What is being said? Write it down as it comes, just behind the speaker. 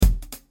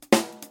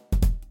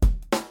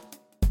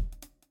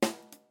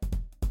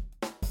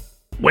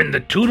When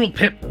the Toodle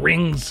Pip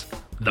rings,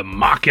 the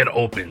market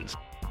opens.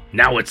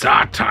 Now it's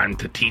our time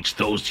to teach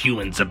those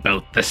humans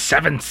about the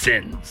 7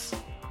 sins.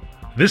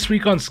 This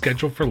week on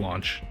Schedule for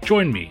Launch,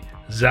 join me,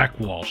 Zach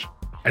Walsh,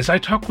 as I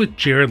talk with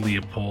Jared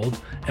Leopold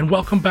and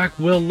welcome back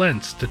Will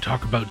Lentz to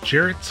talk about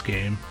Jared's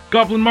game,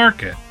 Goblin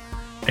Market.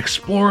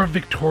 Explore a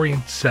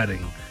Victorian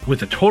setting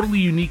with a totally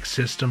unique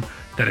system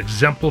that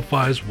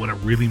exemplifies what it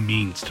really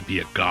means to be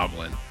a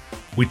goblin.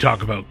 We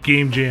talk about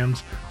game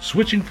jams,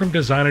 switching from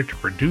designer to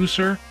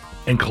producer,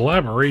 and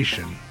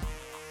collaboration.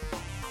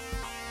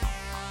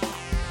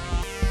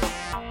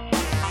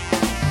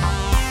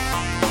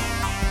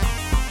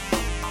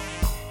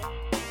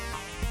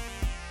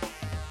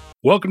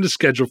 Welcome to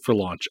Schedule for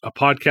Launch, a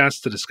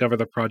podcast to discover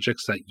the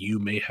projects that you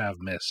may have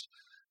missed.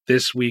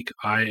 This week,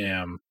 I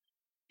am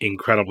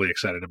incredibly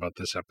excited about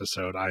this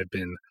episode. I've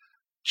been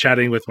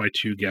chatting with my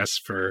two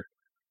guests for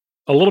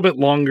a little bit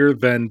longer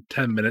than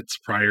 10 minutes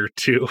prior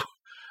to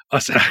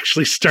us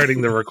actually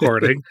starting the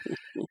recording.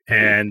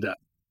 And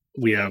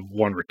we have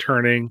one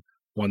returning,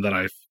 one that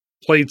I've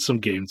played some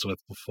games with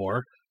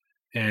before.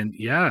 And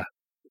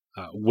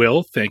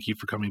Will, thank you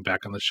for coming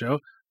back on the show.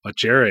 But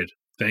Jared,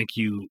 thank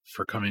you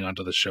for coming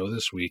onto the show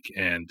this week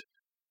and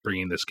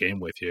bringing this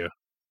game with you.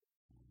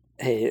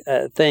 Hey,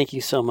 thank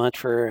you so much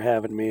for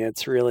having me.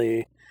 It's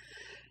really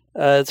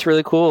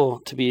cool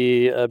to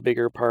be a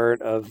bigger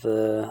part of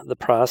the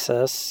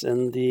process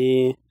and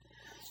just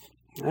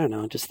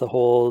the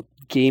whole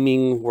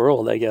gaming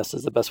world, I guess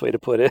is the best way to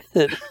put it.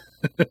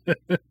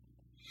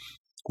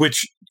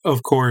 Which,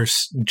 of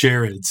course,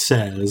 Jared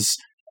says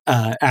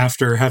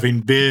after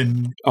having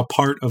been a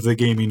part of the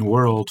gaming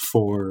world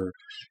for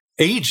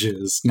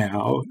ages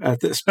now at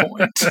this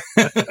point.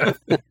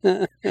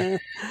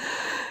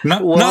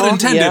 Not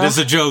intended as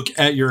a joke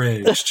at your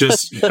age.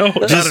 Just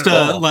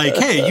like,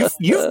 hey,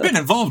 you've been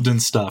involved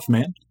in stuff,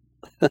 man.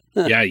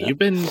 Yeah, you've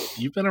been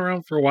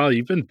around for a while.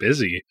 You've been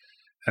busy,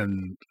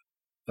 and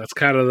that's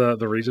kind of part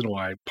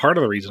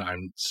of the reason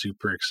I'm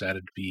super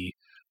excited to be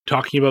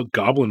talking about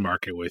Goblin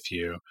Market with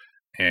you.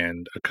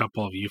 And a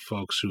couple of you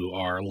folks who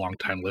are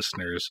longtime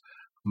listeners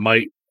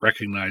might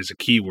recognize a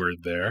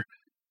keyword there.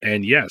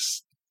 And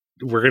yes,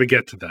 we're going to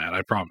get to that,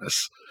 I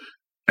promise.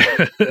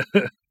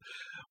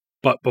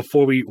 But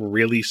before we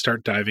really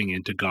start diving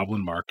into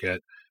Goblin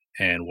Market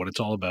and what it's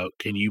all about,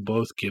 can you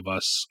both give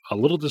us a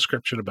little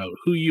description about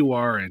who you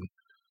are and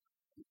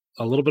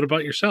a little bit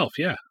about yourself?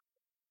 Yeah.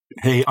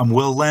 Hey, I'm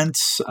Will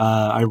Lentz.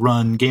 I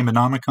run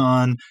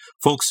Gameonomicon.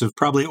 Folks have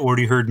probably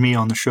already heard me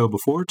on the show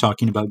before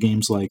talking about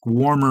games like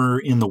Warmer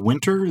in the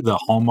Winter, the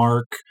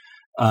Hallmark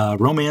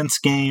romance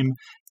game,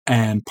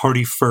 and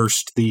Party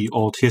First, the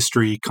alt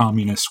history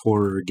communist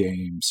horror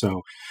game.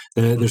 So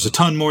there's a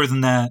ton more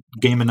than that.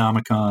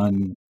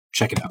 Gameonomicon,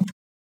 check it out.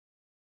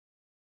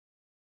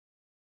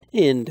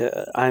 And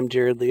I'm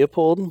Jared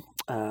Leopold.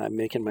 I'm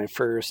making my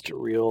first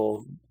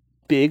real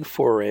big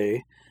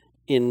foray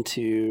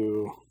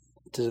into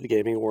the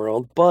gaming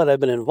world, but I've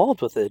been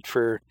involved with it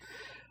for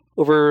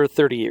over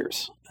 30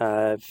 years.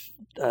 I've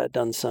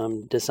done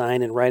some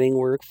design and writing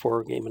work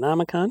for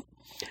Gameonomicon,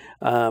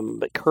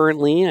 but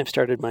currently I've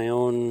started my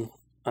own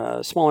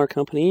smaller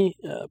company,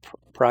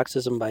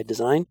 Paroxysm by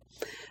Design,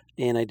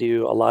 and I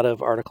do a lot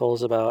of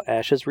articles about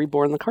Ashes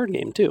Reborn, the card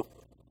game, too.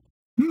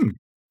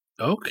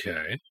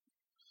 Okay.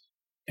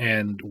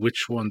 And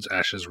which one's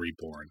Ashes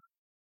Reborn?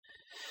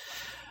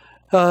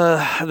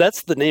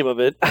 That's the name of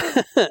it.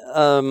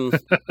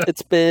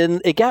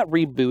 It got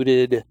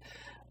rebooted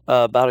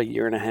about a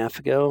year and a half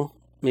ago,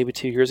 maybe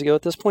 2 years ago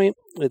at this point.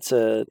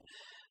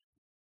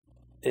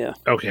 Yeah.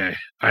 Okay.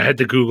 I had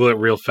to Google it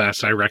real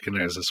fast. I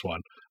recognize this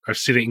one. I've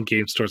seen it in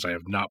game stores. I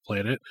have not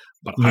played it,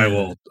 but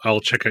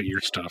I'll check out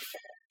your stuff.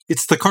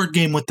 It's the card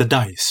game with the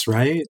dice,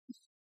 right?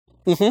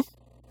 Mm-hmm.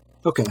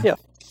 Okay. Yeah.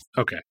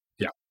 Okay.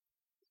 Yeah.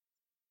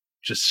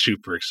 Just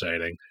super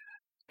exciting.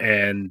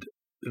 And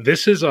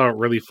this is a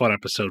really fun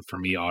episode for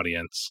me,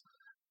 audience,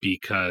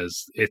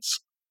 because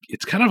it's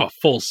kind of a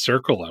full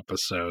circle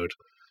episode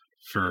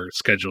for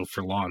Schedule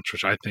for Launch,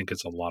 which I think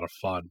is a lot of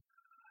fun.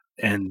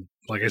 And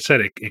like I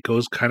said, it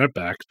goes kind of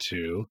back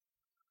to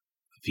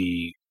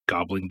the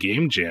Goblin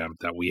Game Jam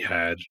that we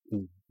had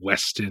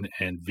Weston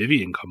and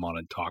Vivian come on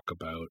and talk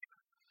about.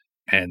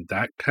 And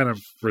that kind of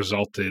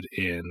resulted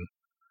in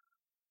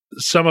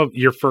some of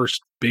your first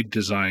big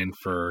design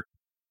for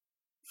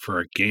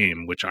a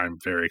game, which I'm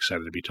very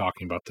excited to be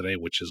talking about today,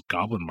 which is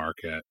Goblin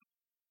Market.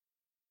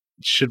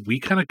 Should we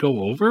kind of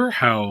go over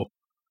how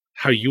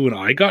you and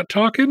I got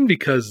talking?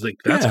 Because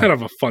that's kind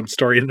of a fun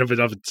story in and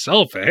of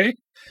itself, eh?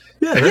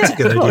 Yeah, that's a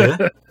good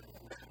idea.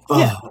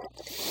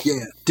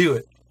 Yeah, do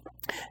it.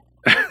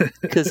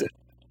 Because,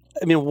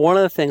 one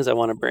of the things I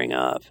want to bring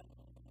up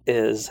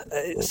is,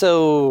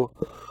 so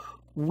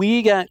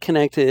we got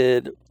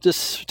connected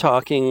just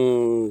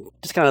talking,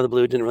 just kind of the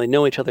blue, didn't really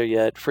know each other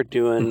yet, for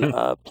doing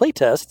a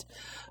playtest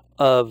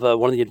of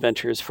one of the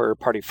adventures for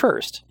Party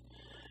First.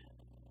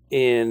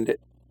 And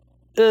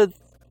it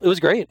was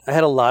great. I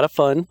had a lot of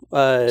fun.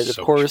 Of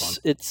course,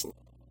 it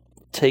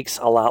takes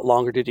a lot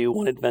longer to do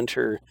one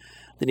adventure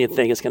than you'd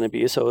think it's going to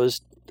be. So it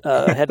was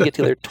I had to get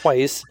together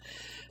twice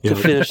to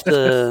finish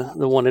the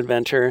one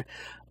adventure.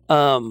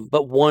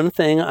 But one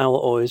thing I will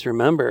always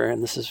remember,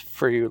 and this is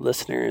for you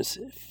listeners,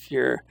 if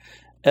you're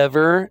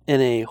ever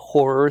in a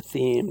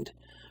horror-themed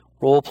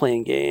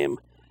role-playing game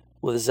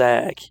with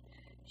Zach,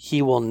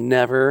 he will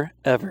never,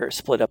 ever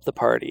split up the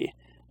party.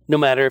 No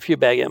matter if you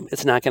beg him,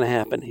 it's not going to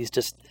happen. He's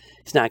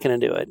not going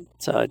to do it.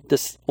 So I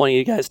just want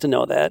you guys to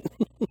know that.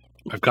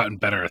 I've gotten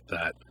better at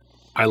that.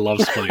 I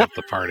love splitting up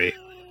the party.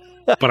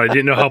 But I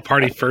didn't know how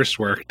party first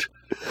worked,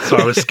 so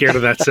I was scared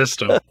of that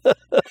system.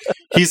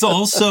 He's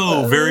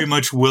also very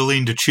much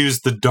willing to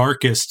choose the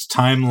darkest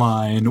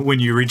timeline when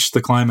you reach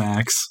the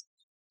climax.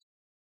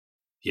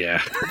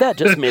 Yeah. That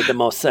just made the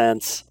most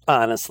sense,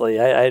 honestly.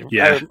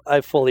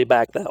 I fully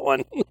back that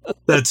one.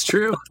 That's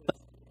true.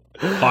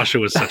 Pasha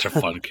was such a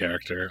fun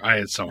character. I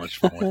had so much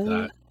fun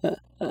with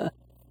that.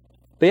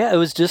 But yeah, it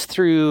was just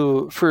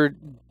running through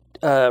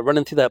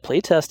that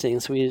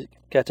playtesting, so we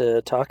got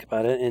to talk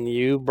about it, and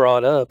you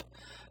brought up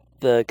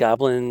the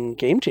Goblin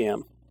Game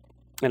Jam.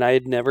 And I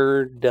had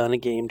never done a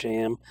game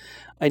jam.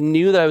 I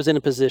knew that I was in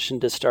a position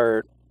to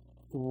start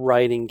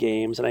writing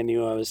games, and I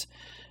knew I was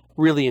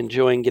really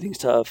enjoying getting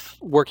stuff,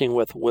 working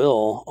with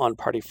Will on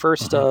Party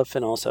First stuff,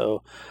 and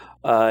also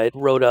I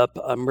wrote up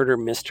a murder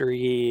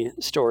mystery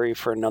story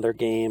for another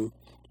game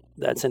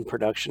that's in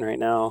production right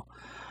now.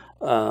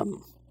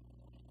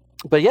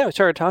 But yeah, we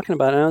started talking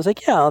about it, and I was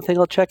like, yeah, I think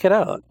I'll check it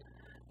out.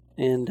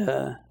 And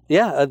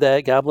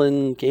that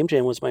Goblin Game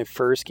Jam was my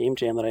first game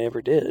jam that I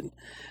ever did.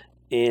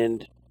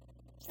 And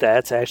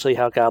that's actually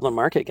how Goblin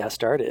Market got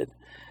started.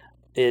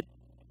 It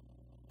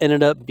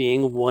ended up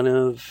being one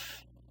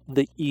of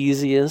the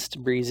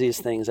easiest,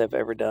 breeziest things I've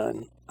ever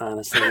done,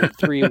 honestly. In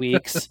 3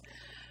 weeks,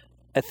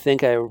 I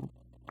think I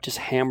just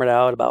hammered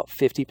out about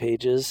 50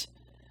 pages.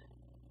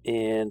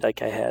 And I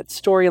had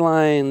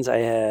storylines, I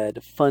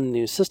had fun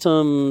new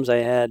systems, I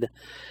had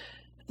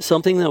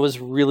something that was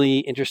really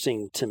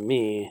interesting to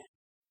me.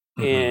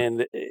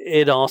 And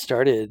it all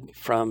started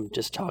from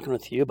just talking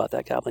with you about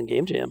that Goblin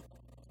Game Jam.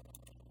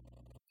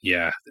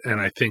 Yeah, and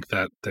I think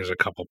that there's a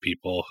couple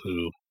people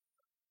who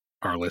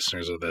are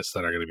listeners of this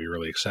that are going to be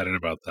really excited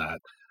about that.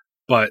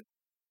 But,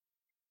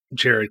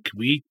 Jared, can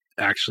we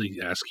actually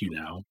ask you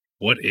now,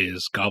 what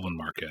is Goblin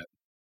Market?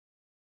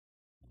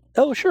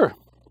 Oh, sure.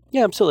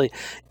 Yeah, absolutely.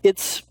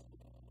 It's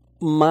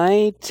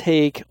my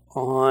take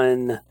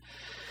on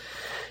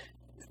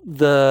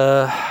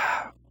the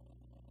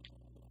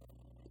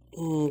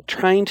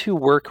trying to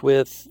work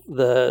with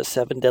the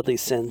 7 deadly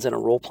sins in a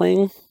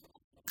role-playing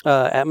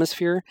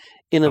atmosphere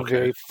in a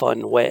very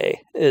fun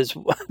way is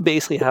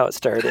basically how it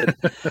started.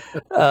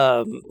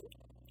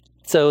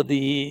 So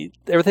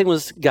everything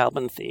was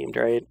goblin themed,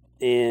 right?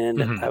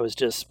 And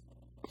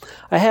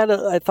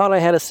I thought I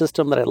had a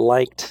system that I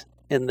liked,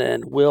 and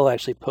then Will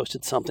actually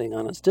posted something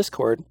on his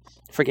Discord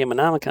for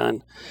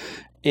Gameonomicon,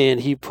 and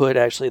he put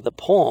actually the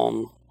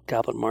poem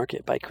Goblin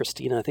Market by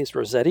Christina, I think it's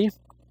Rossetti.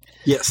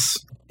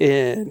 Yes.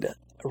 And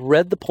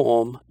read the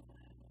poem,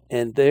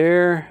 and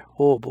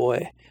oh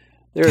boy,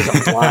 there's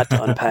a lot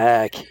to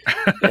unpack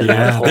in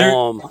that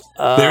poem.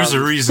 There's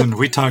a reason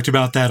we talked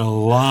about that a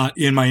lot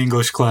in my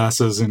English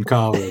classes in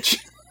college.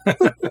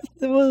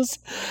 It was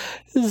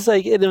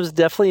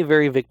definitely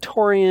very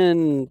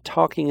Victorian,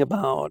 talking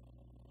about,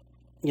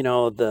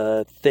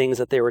 the things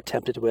that they were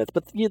tempted with,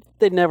 but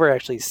they never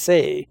actually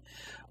say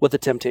what the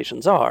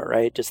temptations are,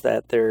 right? Just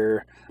that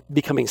they're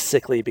becoming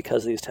sickly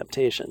because of these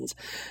temptations.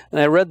 And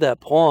I read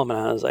that poem and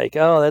I was like,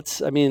 oh,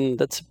 that's a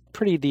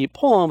pretty deep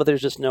poem, but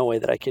there's just no way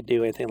that I could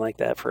do anything like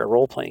that for a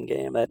role-playing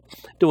game. That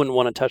wouldn't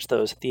want to touch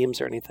those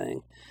themes or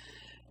anything.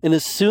 And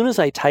as soon as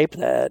I typed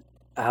that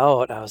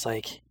out, I was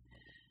like,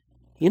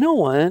 you know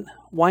what?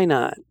 Why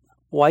not?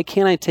 Why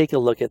can't I take a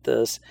look at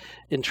this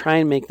and try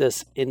and make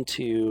this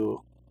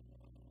into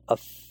a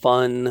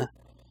fun,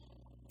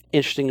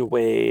 interesting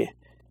way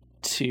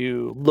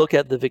to look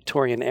at the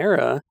Victorian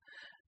era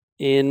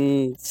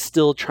and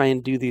still try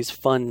and do these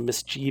fun,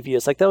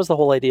 mischievous, that was the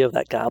whole idea of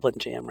that Goblin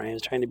Jam, right? It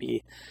was trying to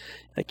be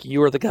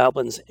you are the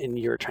goblins and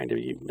you're trying to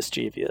be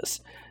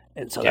mischievous.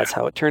 And so that's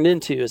how it turned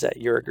into, is that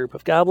you're a group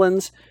of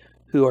goblins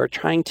who are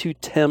trying to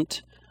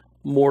tempt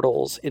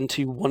mortals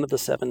into one of the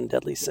 7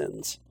 deadly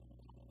sins.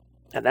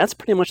 And that's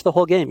pretty much the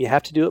whole game. You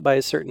have to do it by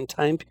a certain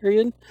time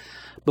period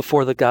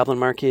before the Goblin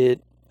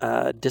Market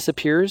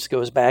disappears,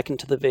 goes back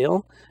into the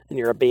Vale, and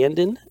you're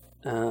abandoned.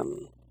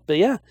 But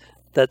yeah,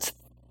 it's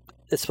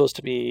supposed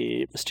to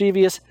be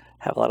mischievous,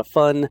 have a lot of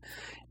fun,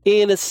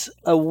 and it's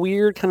a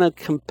weird kind of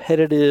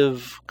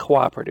competitive,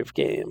 cooperative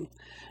game.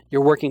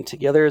 You're working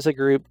together as a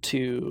group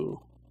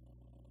to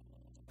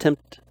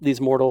tempt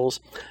these mortals,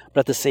 but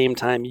at the same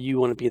time,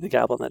 you want to be the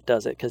goblin that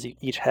does it, because you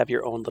each have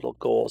your own little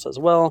goals as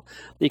well.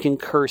 You can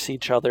curse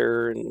each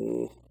other,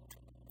 and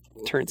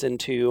it turns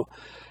into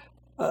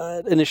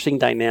an interesting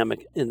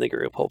dynamic in the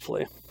group,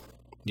 hopefully.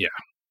 Yeah.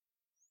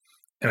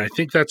 And I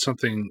think that's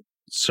something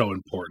so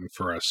important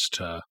for us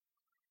to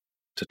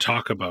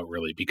talk about,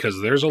 really,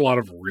 because there's a lot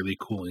of really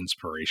cool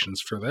inspirations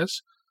for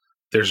this.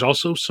 There's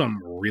also some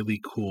really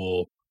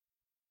cool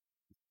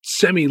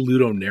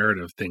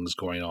semi-ludo-narrative things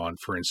going on.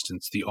 For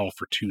instance, the All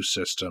for Two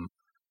system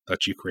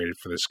that you created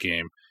for this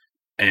game,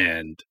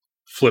 and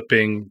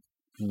flipping,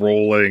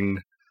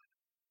 rolling,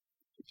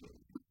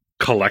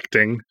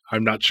 collecting.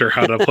 I'm not sure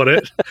how to put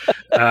it.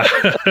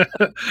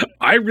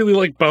 I really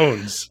like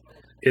Bones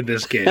in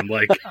this game.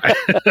 Like,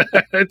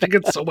 I think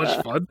it's so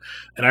much fun.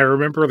 And I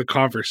remember the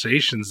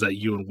conversations that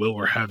you and Will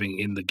were having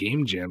in the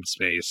Game Jam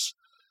space,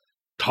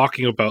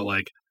 talking about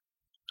like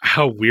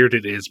how weird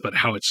it is, but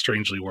how it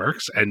strangely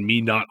works, and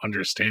me not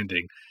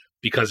understanding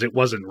because it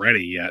wasn't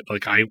ready yet.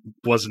 Like, I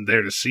wasn't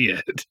there to see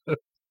it.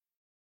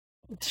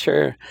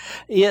 Sure.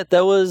 Yeah,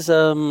 that was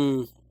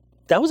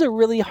a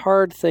really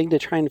hard thing to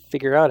try and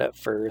figure out at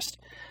first,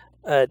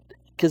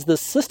 because the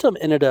system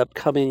ended up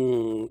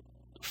coming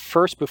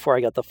first before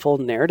I got the full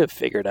narrative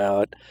figured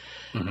out.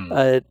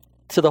 Mm-hmm.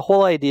 So the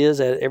whole idea is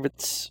that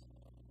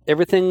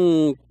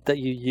everything that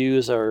you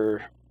use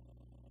or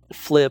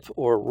flip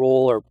or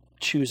roll or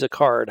choose a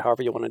card,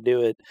 however you want to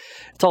do it,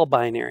 it's all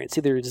binary. It's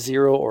either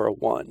 0 or a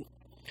 1.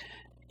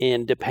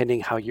 And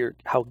depending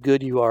how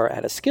good you are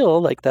at a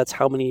skill, like that's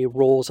how many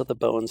rolls of the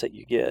bones that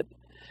you get.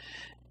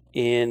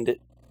 And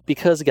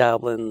because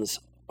goblins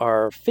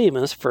are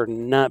famous for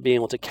not being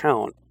able to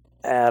count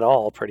at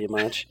all, pretty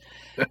much,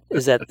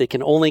 is that they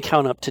can only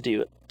count up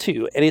to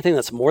 2. Anything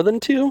that's more than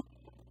 2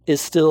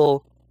 is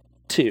still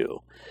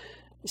 2.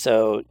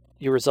 So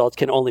your results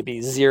can only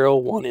be 0,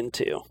 1, and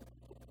 2.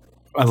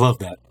 I love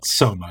that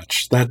so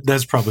much.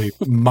 That's probably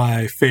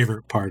my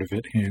favorite part of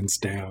it, hands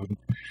down.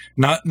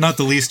 Not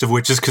the least of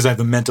which is because I have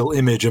a mental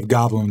image of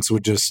goblins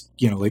with just,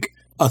 like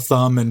a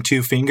thumb and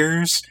 2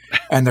 fingers,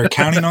 and they're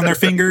counting on their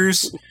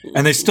fingers,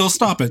 and they still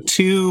stop at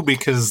 2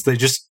 because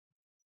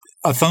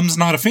a thumb's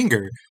not a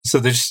finger. So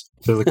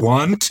they're like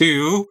 1,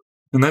 2,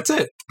 and that's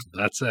it.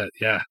 That's it,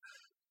 yeah.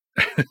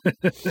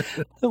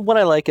 What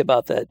I like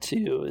about that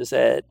too is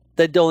that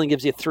only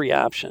gives you 3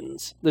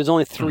 options. There's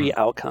only 3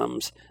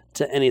 outcomes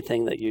to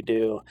anything that you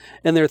do,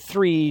 and there are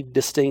 3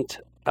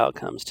 distinct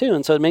outcomes too,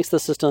 and so it makes the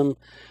system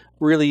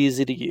really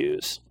easy to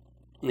use.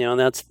 And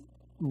that's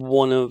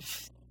one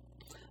of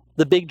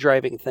the big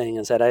driving thing,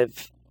 is that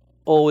I've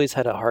always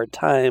had a hard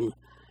time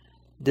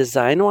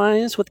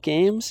design-wise with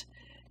games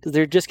because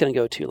they're just going to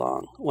go too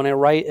long. When I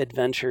write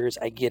adventures,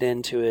 I get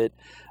into it,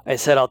 I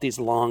set out these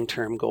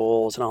long-term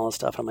goals and all this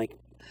stuff. I'm like,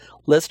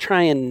 let's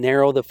try and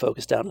narrow the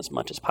focus down as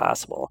much as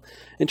possible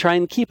and try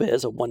and keep it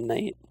as a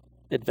one-night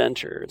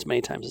adventure as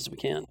many times as we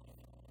can.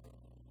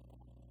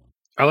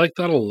 I like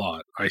that a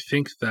lot. I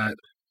think that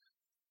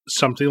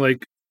something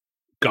like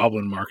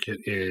Goblin Market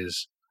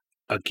is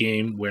a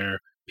game where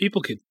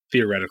people could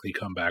theoretically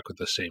come back with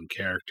the same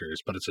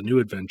characters, but it's a new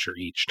adventure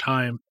each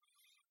time.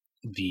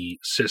 The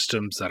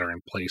systems that are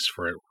in place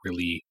for it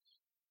really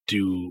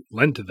do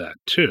lend to that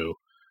too.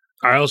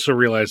 I also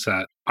realized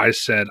that I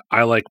said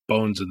I like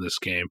Bones in this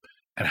game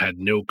and had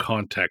no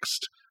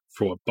context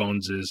for what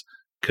Bones is.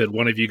 Could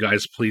one of you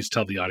guys please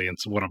tell the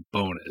audience what a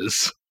bone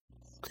is?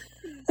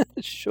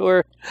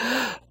 Sure.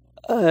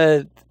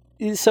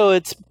 So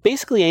it's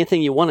basically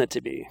anything you want it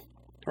to be,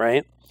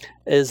 right?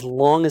 As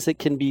long as it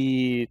can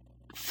be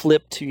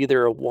flipped to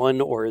either a 1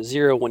 or a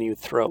 0 when you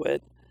throw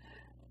it.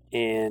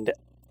 And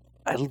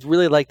I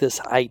really like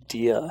this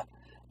idea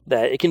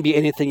that it can be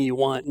anything you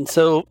want. And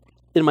so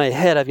in my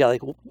head, I've got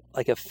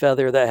like a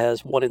feather that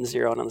has 1 and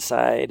 0 on the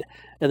side,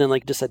 and then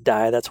like just a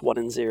die that's 1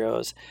 and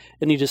 0s.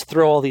 And you just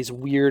throw all these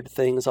weird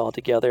things all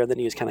together, and then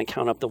you just kind of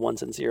count up the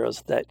 1s and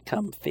 0s that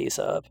come face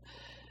up.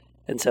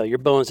 And so your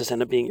bones just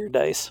end up being your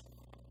dice.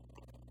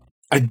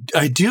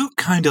 I do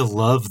kind of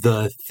love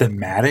the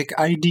thematic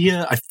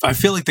idea. I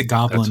feel like the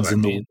goblins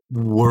in the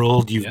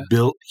world you've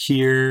built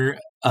here,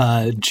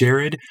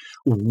 Jared,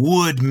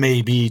 would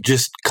maybe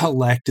just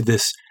collect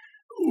this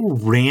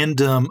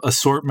random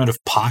assortment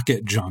of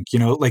pocket junk.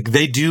 Like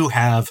they do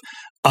have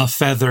a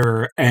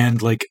feather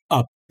and like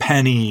a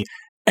penny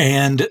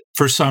and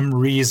for some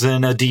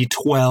reason a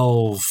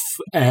D12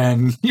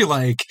 and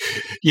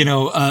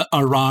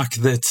a rock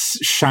that's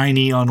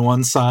shiny on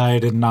one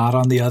side and not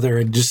on the other,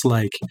 and just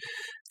like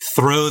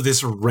throw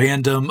this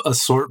random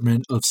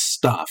assortment of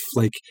stuff.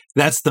 Like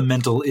that's the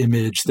mental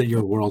image that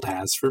your world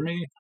has for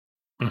me.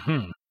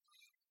 Mm-hmm.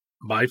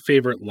 My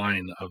favorite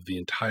line of the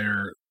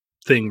entire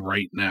thing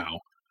right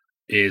now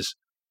is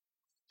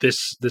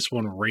this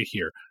one right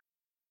here.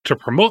 To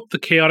promote the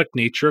chaotic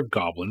nature of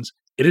goblins,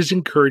 it is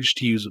encouraged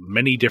to use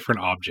many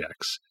different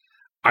objects.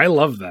 I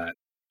love that.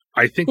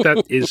 I think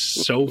that is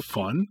so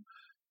fun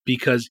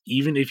because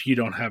even if you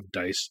don't have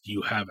dice,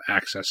 you have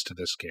access to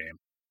this game.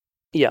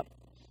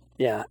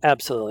 Yeah,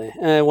 absolutely.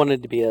 And I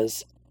wanted to be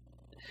as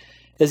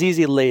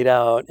easy laid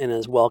out and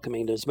as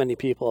welcoming to as many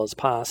people as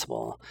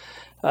possible.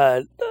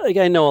 Like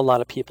I know a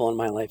lot of people in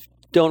my life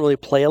don't really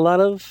play a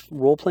lot of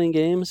role-playing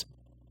games,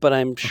 but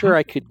I'm sure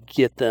I could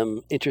get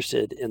them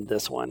interested in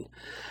this one.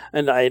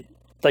 And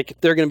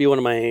they're going to be one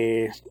of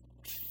my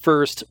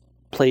first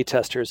play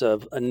testers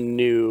of a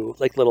new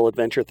little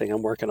adventure thing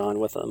I'm working on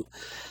with them.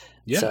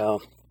 Yeah.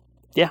 So,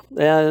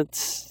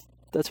 that's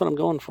what I'm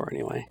going for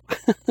anyway.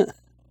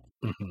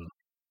 Mm-hmm.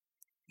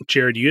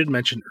 Jared, you had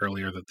mentioned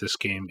earlier that this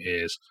game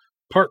is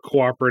part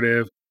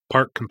cooperative,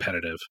 part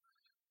competitive,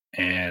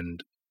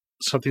 and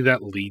something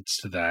that leads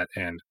to that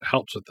and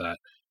helps with that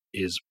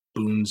is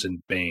boons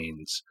and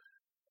banes.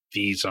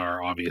 These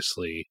are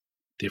obviously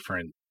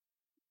different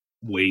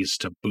ways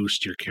to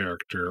boost your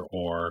character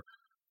or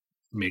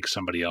make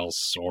somebody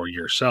else or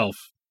yourself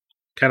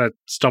kind of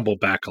stumble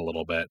back a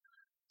little bit.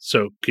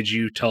 So could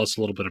you tell us a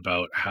little bit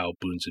about how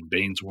boons and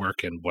banes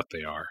work and what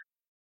they are?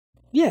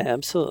 Yeah,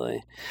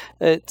 absolutely.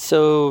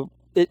 So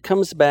it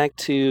comes back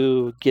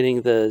to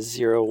getting the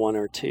 0, 1,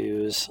 or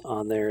 2s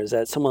on there, is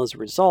that some of those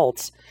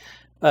results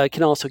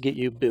can also get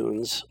you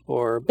boons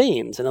or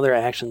banes, and other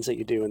actions that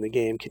you do in the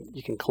game.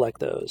 You can collect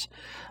those.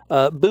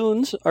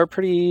 Boons are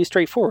pretty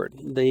straightforward.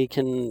 They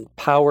can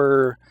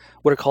power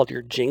what are called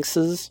your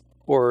jinxes,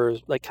 or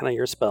like kind of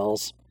your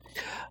spells.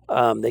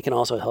 They can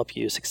also help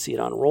you succeed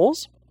on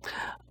rolls.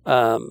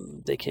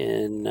 They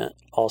can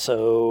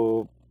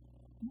also,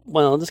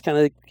 well, just kind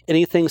of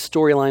anything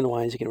storyline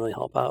wise you can really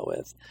help out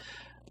with.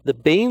 The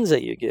banes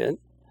that you get,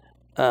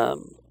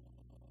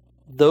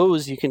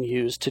 those you can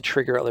use to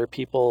trigger other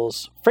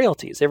people's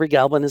frailties. Every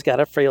goblin has got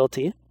a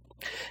frailty,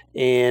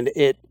 and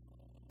it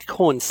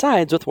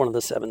coincides with one of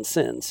the 7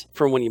 sins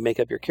from when you make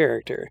up your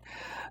character.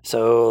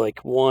 So,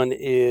 like, one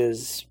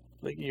is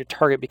like your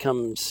target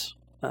becomes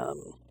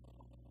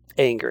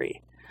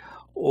angry,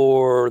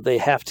 or they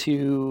have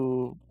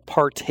to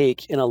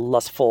partake in a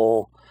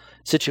lustful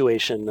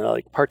situation,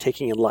 like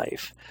partaking in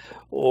life,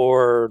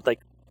 or like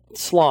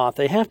sloth,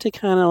 they have to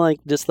kind of like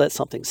just let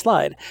something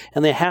slide,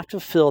 and they have to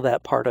fill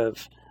that part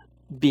of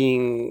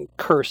being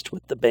cursed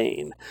with the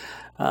bane.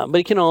 But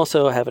it can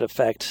also have it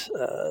affect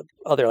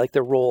other, like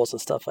the rolls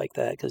and stuff like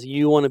that, because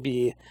you want to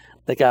be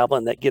the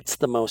goblin that gets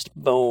the most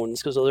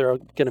bones, because those are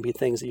going to be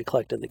things that you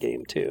collect in the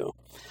game too.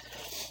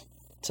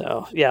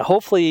 So yeah,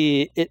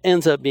 hopefully it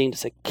ends up being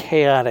just a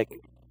chaotic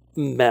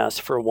mess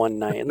for one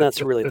night, and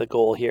that's really the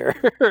goal here.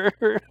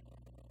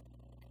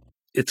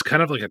 It's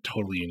kind of like a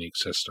totally unique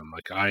system.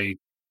 Like I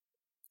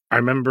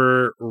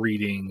remember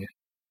reading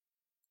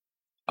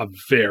a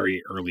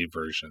very early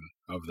version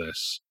of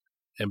this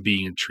and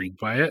being intrigued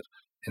by it,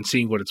 and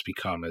seeing what it's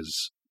become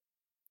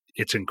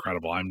it's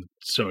incredible. I'm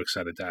so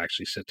excited to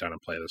actually sit down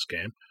and play this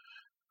game.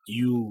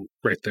 You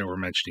right there were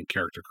mentioning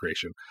character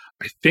creation.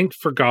 I think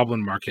for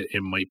Goblin Market,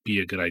 it might be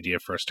a good idea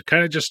for us to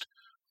kind of just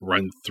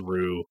run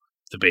through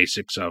the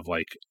basics of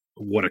like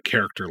what a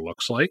character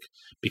looks like,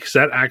 because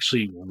that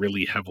actually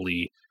really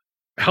heavily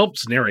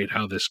helps narrate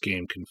how this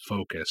game can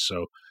focus.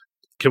 So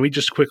can we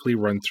just quickly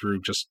run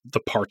through just the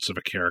parts of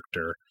a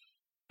character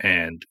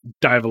and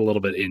dive a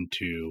little bit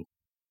into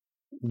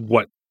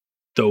what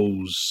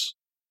those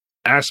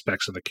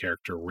aspects of the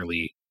character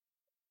really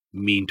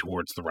mean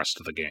towards the rest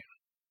of the game?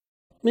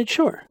 I mean,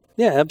 sure.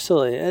 Yeah,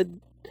 absolutely.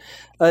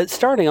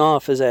 Starting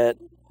off is that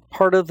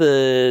part of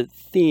the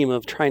theme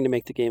of trying to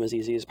make the game as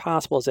easy as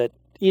possible is that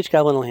each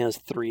goblin only has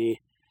 3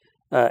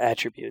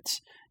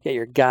 attributes. You get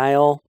your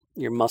guile,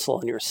 your muscle,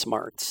 and your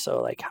smarts. So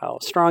like how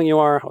strong you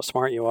are, how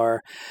smart you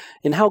are,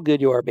 and how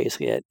good you are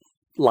basically at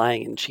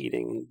lying and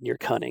cheating, your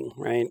cunning,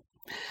 right?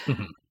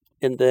 Mm-hmm.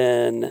 And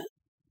then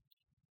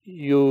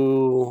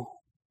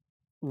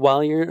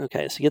while you're,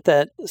 okay, so you get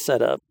that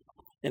set up,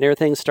 and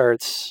everything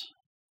starts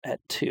at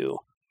 2.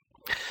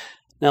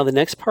 Now the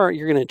next part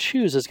you're going to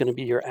choose is going to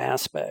be your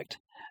aspect.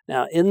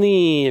 Now in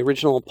the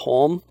original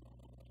poem,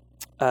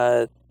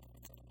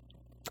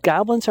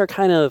 goblins are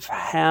kind of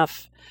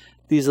half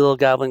these little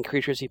goblin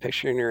creatures you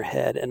picture in your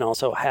head, and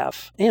also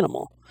half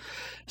animal.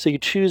 So you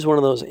choose one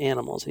of those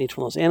animals, and each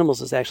one of those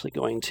animals is actually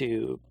going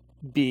to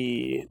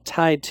be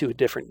tied to a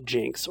different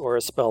jinx or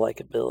a spell-like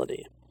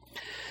ability.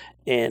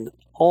 And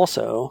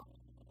also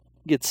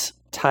gets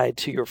tied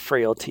to your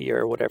frailty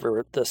or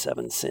whatever the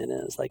 7th sin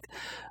is. Like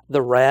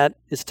the rat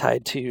is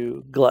tied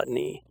to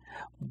gluttony,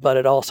 but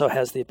it also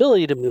has the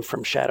ability to move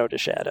from shadow to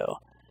shadow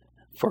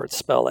for its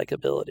spell-like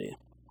ability.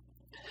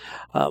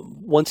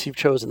 Once you've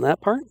chosen that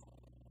part,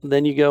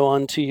 then you go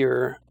on to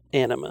your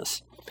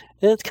animus.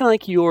 And it's kind of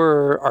like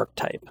your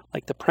archetype,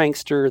 like the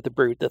prankster, the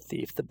brute, the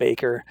thief, the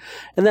baker.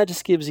 And that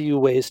just gives you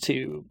ways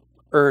to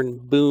earn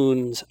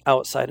boons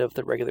outside of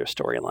the regular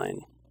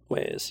storyline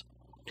ways.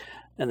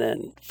 And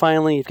then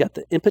finally, you've got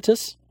the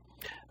impetus.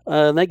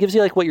 That gives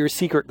you like what your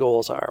secret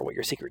goals are, what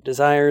your secret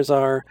desires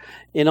are,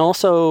 and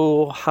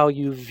also how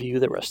you view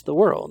the rest of the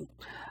world.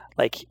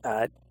 Like,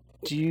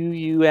 do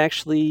you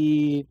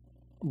actually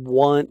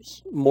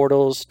want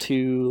mortals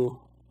to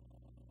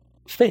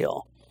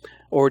fail?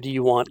 Or do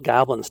you want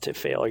goblins to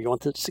fail? Or you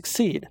want them to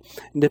succeed?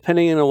 And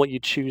depending on what you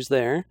choose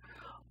there,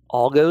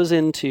 all goes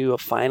into a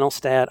final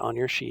stat on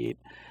your sheet,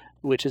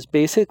 which is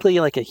basically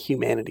like a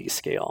humanity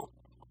scale.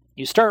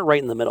 You start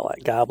right in the middle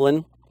at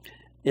goblin,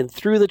 and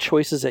through the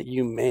choices that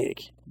you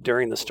make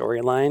during the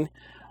storyline,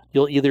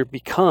 you'll either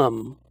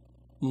become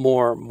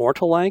more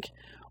mortal-like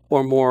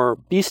or more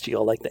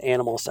bestial, like the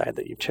animal side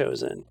that you've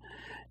chosen.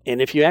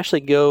 And if you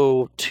actually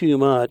go too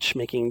much,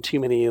 making too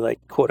many like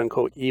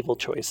quote-unquote evil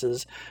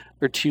choices,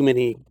 or too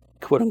many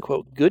quote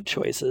unquote good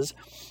choices,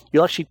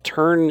 you'll actually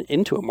turn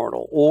into a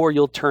mortal or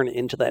you'll turn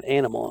into that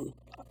animal. And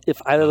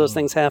if either of those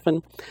things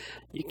happen,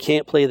 you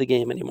can't play the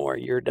game anymore.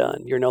 You're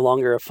done. You're no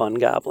longer a fun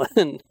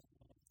goblin.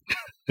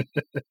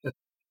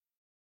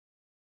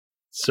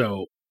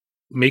 So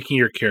making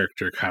your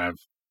character kind of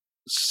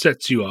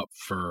sets you up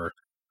for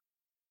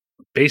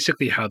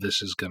basically how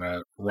this is going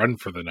to run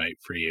for the night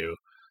for you.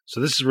 So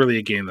this is really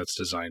a game that's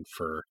designed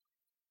for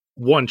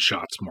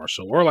one-shots more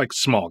so, or like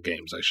small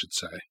games, I should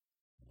say.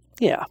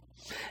 Yeah,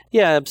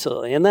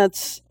 absolutely. And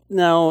that's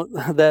now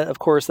that, of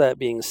course, that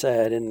being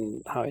said,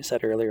 and how I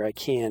said earlier, I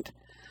can't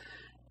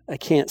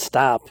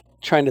stop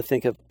trying to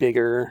think of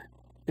bigger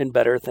and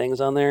better things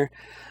on there.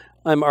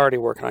 I'm already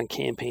working on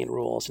campaign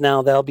rules.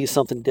 Now that'll be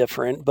something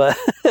different, but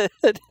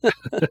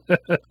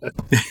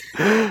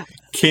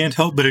can't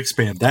help but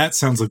expand. That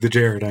sounds like the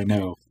Jared I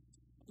know.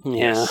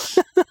 Yeah. Yes.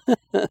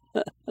 We're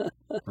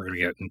going to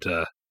get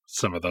into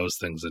some of those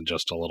things in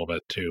just a little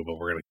bit too, but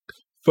we're going to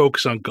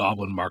focus on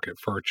Goblin Market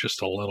for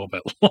just a little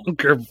bit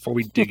longer before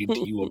we dig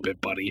into you a bit,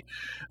 buddy.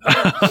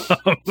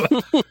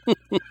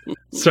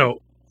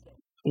 So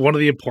one of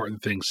the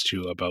important things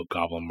too about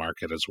Goblin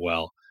Market as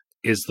well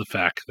is the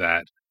fact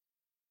that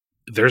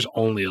there's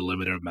only a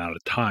limited amount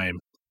of time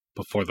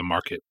before the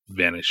market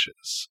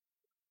vanishes.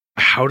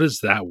 How does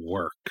that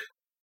work?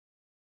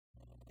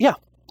 Yeah,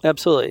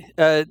 absolutely.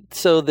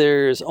 So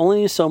there's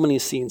only so many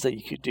scenes that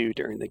you could do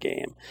during the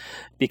game,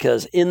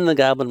 because in the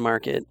Goblin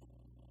Market,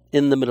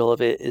 in the middle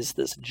of it is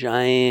this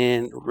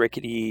giant,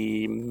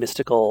 rickety,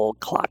 mystical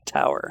clock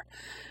tower.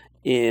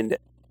 And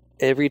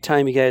every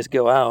time you guys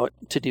go out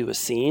to do a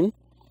scene,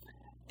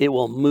 it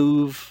will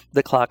move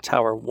the clock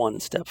tower one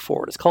step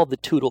forward. It's called the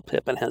Tootle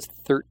Pip and has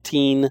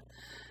 13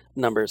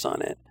 numbers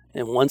on it.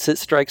 And once it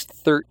strikes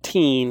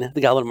 13,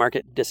 the Goblin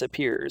Market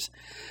disappears.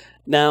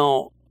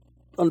 Now,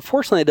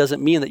 unfortunately, it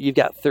doesn't mean that you've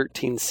got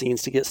 13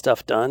 scenes to get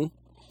stuff done,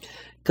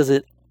 because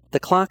the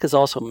clock is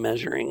also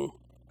measuring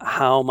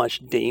how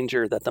much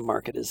danger that the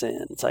market is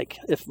in. It's like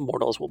if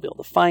mortals will be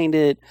able to find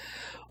it,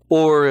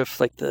 or if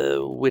like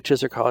the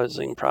witches are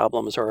causing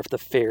problems, or if the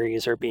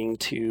fairies are being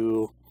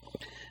too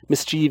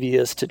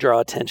mischievous to draw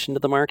attention to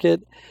the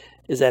market,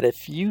 is that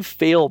if you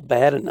fail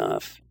bad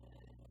enough,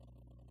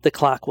 the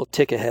clock will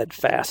tick ahead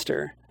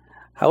faster.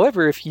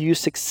 However, if you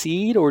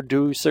succeed or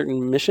do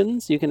certain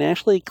missions, you can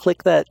actually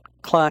click that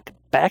clock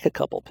back a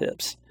couple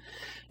pips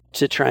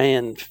to try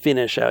and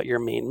finish out your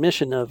main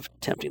mission of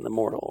tempting the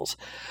mortals.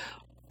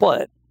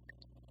 But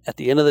at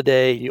the end of the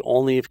day, you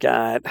only have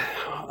got,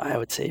 I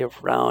would say,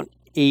 around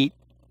 8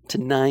 to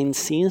 9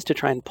 scenes to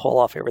try and pull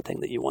off everything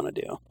that you want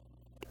to do.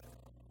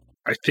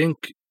 I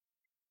think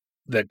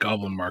that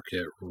Goblin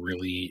Market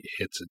really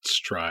hits its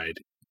stride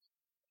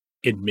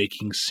in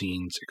making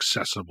scenes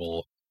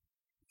accessible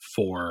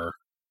for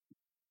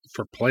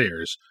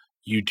players.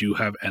 You do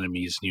have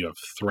enemies and you have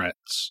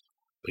threats,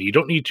 but you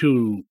don't need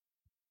to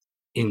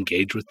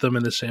engage with them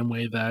in the same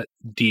way that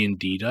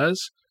D&D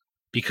does,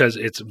 because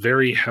it's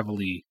very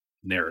heavily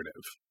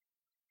narrative.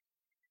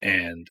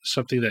 And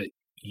something that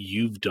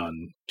you've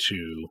done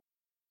to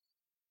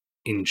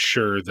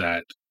ensure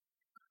that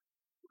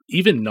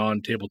even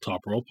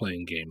non-tabletop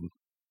role-playing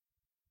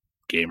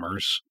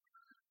gamers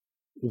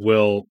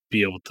will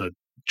be able to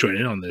join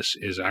in on this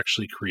is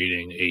actually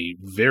creating a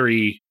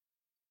very,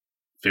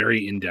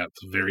 very in-depth,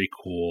 very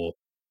cool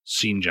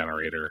scene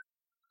generator.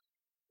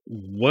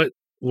 What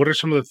are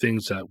some of the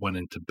things that went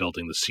into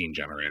building the scene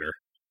generator?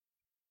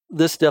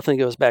 This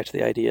definitely goes back to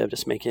the idea of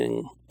just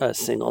making a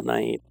single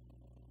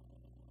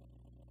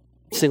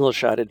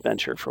shot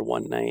adventure for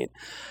one night.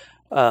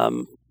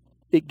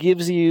 It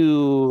gives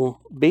you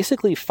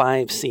basically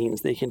 5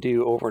 scenes that you can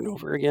do over and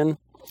over again.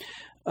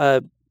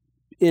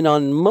 And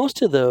on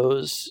most of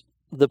those,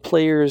 the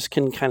players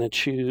can kind of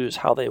choose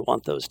how they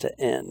want those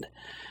to end.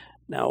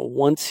 Now,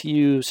 once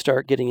you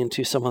start getting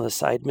into some of the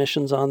side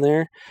missions on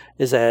there,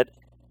 is that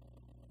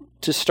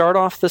to start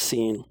off the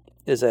scene,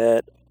 is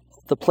that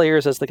the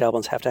players as the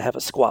goblins have to have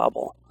a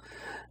squabble.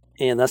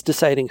 And that's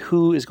deciding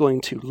who is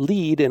going to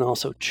lead and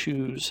also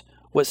choose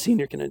what scene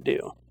you're going to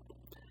do.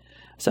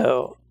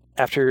 So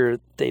after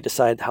they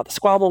decide how the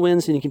squabble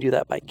wins, and you can do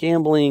that by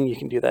gambling, you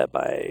can do that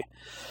by,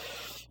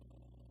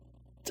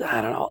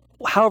 I don't know,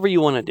 however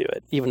you want to do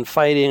it, even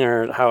fighting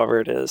or however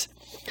it is.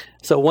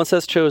 So once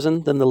that's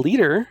chosen, then the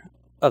leader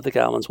of the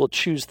goblins will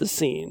choose the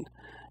scene.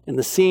 And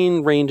the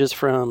scene ranges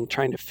from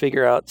trying to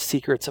figure out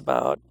secrets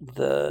about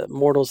the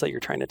mortals that you're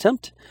trying to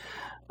tempt.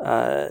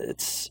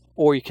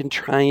 Or you can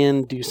try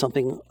and do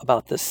something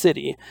about the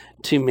city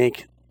to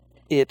make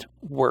it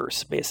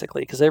worse,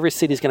 basically, because every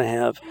city is going to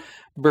have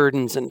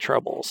burdens and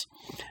troubles.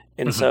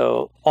 And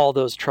so all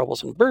those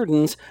troubles and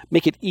burdens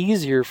make it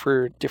easier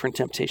for different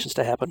temptations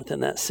to happen within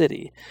that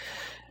city.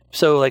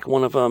 So like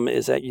one of them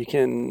is that you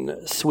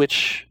can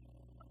switch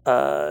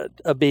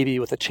a baby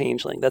with a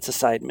changeling. That's a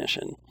side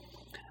mission.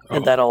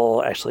 And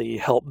that'll actually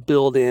help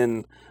build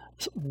in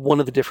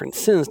one of the different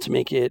sins to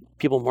make it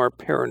people more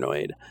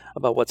paranoid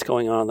about what's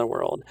going on in the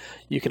world.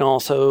 You can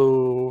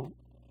also,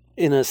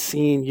 in a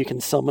scene, you can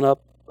summon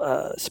up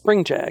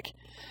Springjack,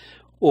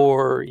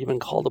 or even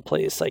call the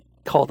place, like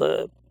call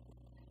the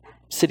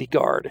city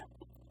guard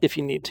if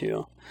you need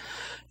to.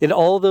 And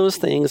all those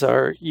things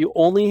are, you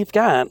only have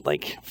got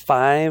like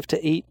 5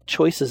 to 8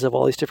 choices of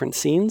all these different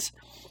scenes.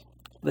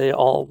 They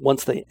all,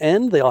 once they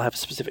end, they all have a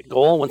specific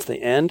goal. Once they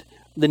end,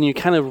 then you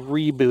kind of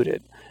reboot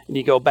it. And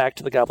you go back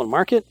to the Goblin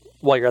Market.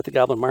 While you're at the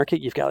Goblin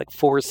Market, you've got like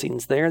 4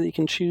 scenes there that you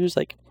can choose,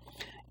 like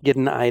get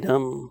an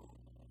item,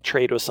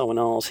 trade with someone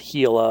else,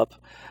 heal up,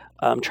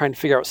 trying to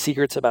figure out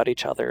secrets about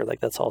each other.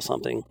 Like that's all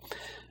something.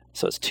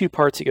 So it's 2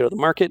 parts. You go to the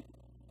market,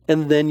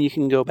 and then you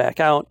can go back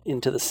out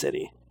into the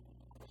city.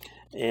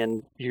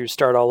 And you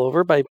start all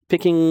over by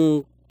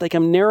picking, like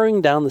I'm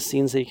narrowing down the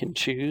scenes that you can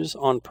choose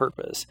on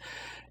purpose.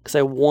 Because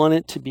I want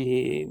it to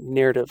be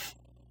narrative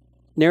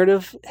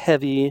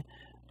heavy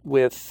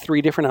with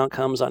 3 different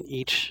outcomes on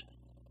each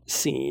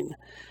scene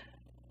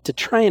to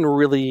try and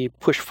really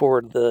push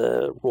forward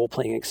the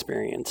role-playing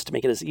experience, to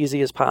make it as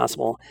easy as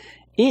possible,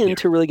 and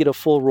to really get a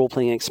full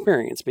role-playing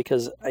experience,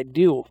 because I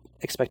do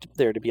expect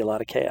there to be a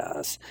lot of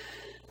chaos.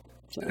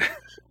 So.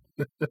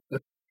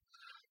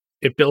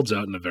 It builds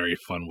out in a very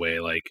fun way,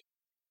 like,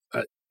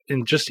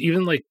 and just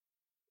even like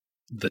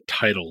the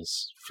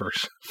titles for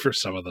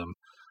some of them.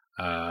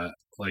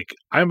 Like,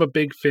 I'm a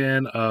big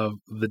fan of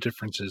the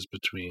differences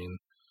between,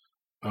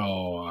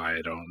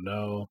 I don't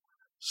know,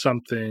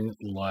 something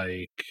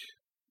like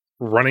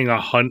running a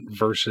hunt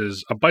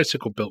versus a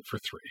bicycle built for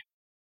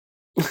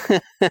 3.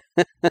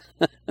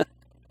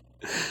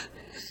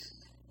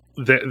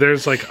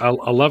 There's like a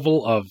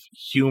level of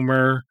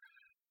humor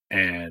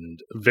and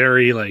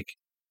very like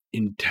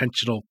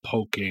intentional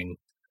poking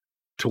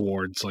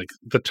towards like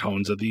the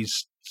tones of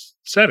these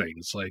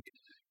settings. Like,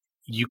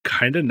 you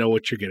kind of know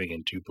what you're getting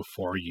into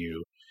before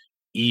you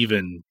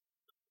even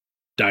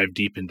dive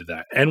deep into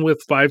that. And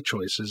with 5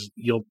 choices,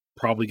 you'll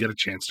probably get a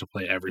chance to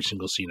play every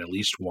single scene at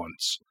least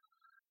once,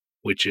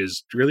 which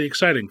is really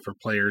exciting for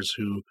players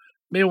who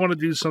may want to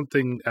do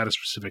something at a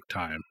specific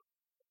time.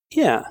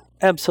 Yeah,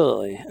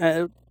 absolutely.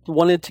 I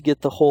wanted to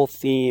get the whole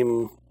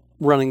theme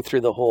running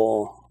through the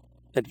whole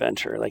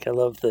adventure. Like, I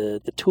love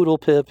the Toodle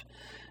Pip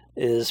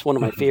is one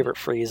of my favorite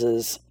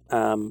phrases.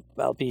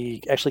 I'll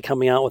be actually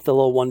coming out with a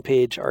little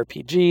 1-page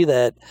RPG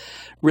that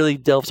really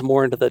delves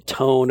more into the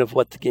tone of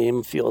what the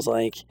game feels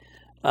like.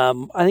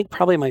 I think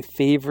probably my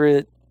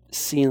favorite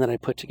scene that I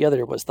put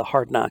together was the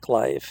Hard Knock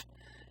Life,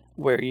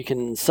 where you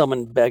can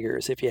summon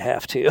beggars if you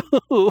have to.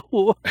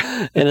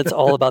 And it's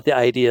all about the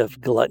idea of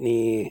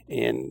gluttony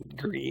and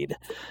greed.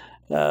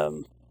 I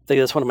think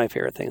that's one of my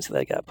favorite things that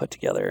I got put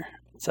together.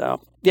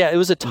 So, yeah, it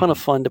was a ton of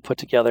fun to put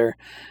together.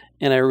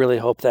 And I really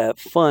hope that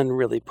fun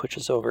really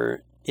pushes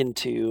over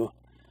into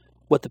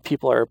what the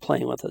people are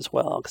playing with as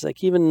well. Because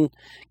like even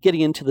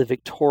getting into the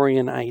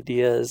Victorian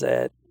ideas,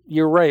 that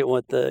you're right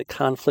with the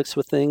conflicts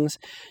with things,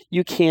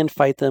 you can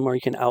fight them or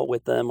you can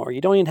outwit them, or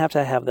you don't even have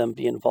to have them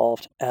be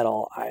involved at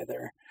all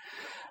either.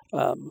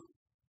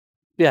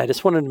 I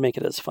just wanted to make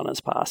it as fun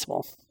as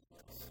possible.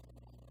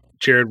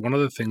 Jared, one of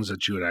the things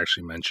that you had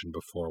actually mentioned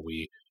before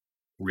we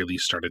really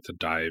started to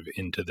dive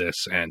into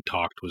this and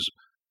talked was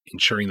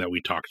ensuring that we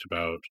talked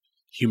about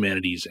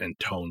humanities and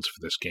tones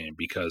for this game,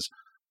 because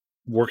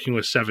working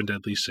with 7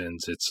 Deadly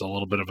Sins, it's a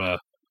little bit of a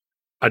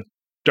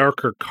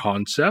darker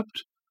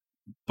concept,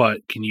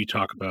 but can you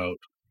talk about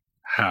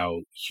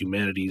how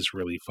humanities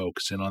really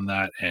focus in on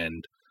that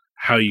and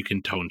how you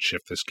can tone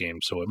shift this game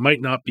so it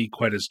might not be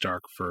quite as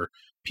dark for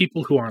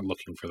people who aren't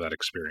looking for that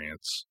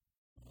experience?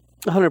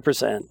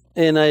 100%.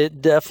 And I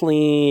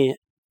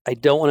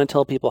don't want to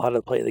tell people how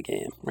to play the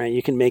game, right?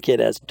 You can make it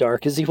as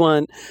dark as you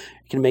want.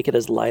 You can make it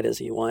as light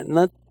as you want. And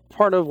that's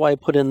part of why I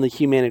put in the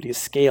humanities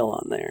scale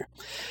on there.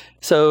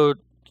 So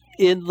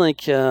in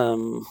like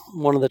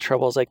one of the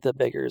troubles, like the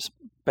Beggar's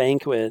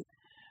Banquet,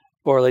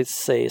 or let's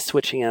say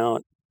switching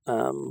out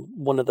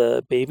one of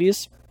the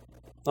babies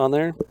on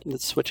there,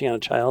 that's switching out a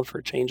child for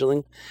a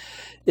changeling,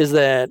 is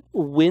that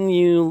when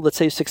you, let's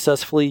say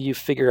successfully, you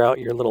figure out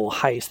your little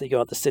heist, that you go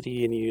out the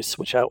city and you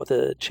switch out with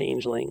a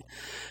changeling.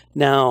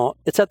 Now,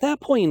 it's at that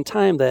point in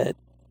time that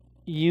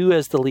you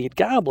as the lead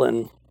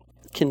goblin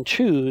can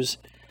choose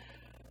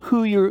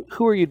who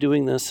are you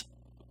doing this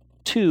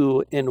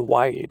to and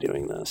why are you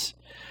doing this.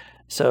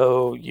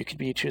 So you could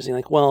be choosing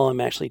like, well,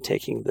 I'm actually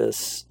taking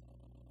this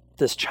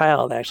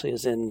child actually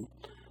is in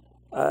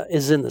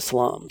the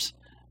slums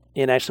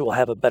and actually will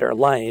have a better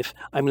life.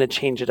 I'm going to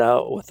change it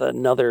out with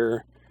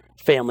another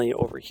family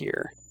over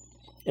here.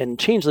 And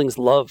changelings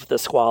love the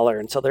squalor,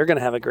 and so they're going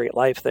to have a great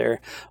life there.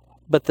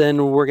 But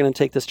then we're going to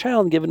take this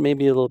child and give it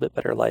maybe a little bit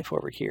better life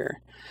over here.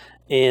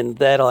 And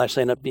that'll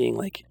actually end up being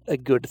like a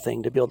good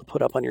thing to be able to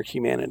put up on your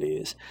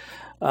humanities.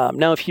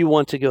 Now, if you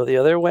want to go the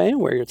other way,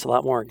 where it's a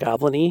lot more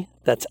goblin-y,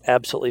 that's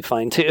absolutely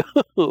fine too.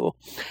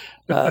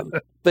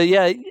 But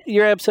yeah,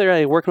 you're absolutely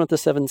right. Working with the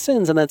 7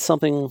 sins, and that's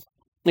something,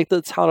 like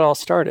that's how it all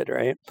started,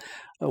 right?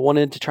 I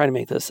wanted to try to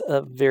make this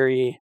a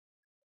very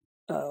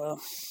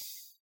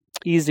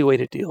easy way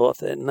to deal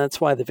with it. And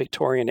that's why the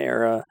Victorian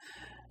era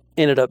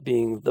ended up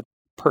being the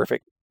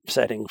perfect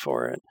setting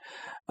for it.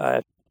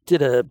 I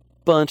did a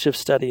bunch of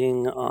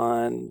studying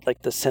on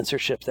like the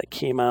censorship that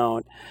came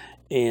out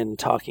in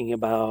talking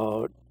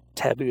about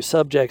taboo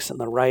subjects and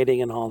the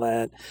writing and all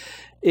that.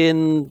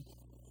 And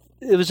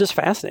it was just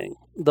fascinating.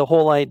 The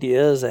whole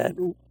idea is that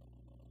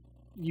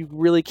you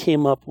really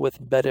came up with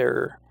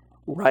better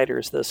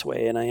writers this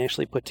way. And I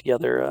actually put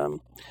together,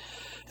 ended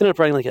up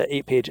writing like an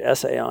 8-page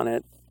essay on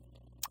it.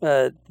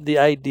 The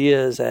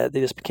idea is that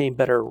they just became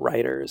better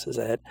writers. Is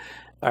that,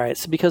 all right,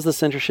 so because of the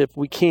censorship,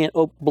 we can't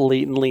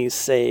blatantly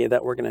say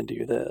that we're going to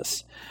do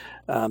this.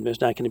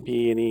 There's not going to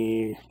be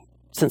any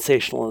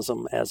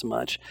sensationalism as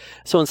much.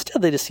 So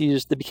instead,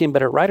 they became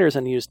better writers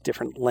and used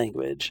different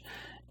language,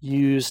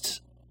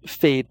 used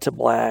fade to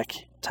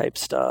black type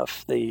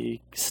stuff.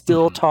 They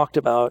still talked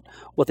about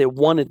what they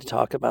wanted to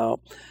talk about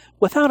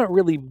without it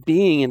really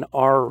being an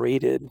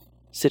R-rated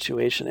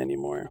situation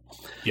anymore.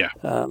 Yeah.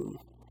 And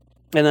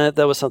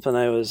that was something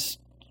I was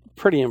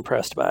pretty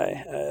impressed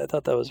by. I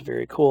thought that was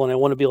very cool, and I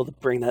want to be able to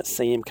bring that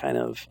same kind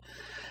of,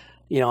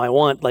 I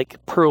want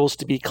like pearls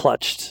to be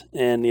clutched,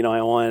 and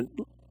I want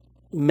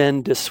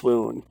men to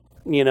swoon.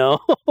 I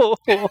want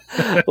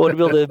to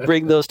be able to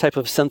bring those type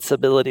of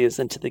sensibilities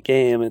into the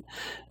game, and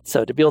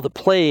so to be able to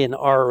play an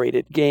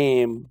R-rated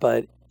game,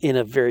 but in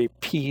a very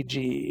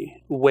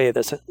PG way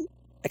that's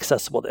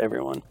accessible to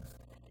everyone.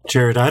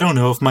 Jared, I don't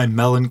know if my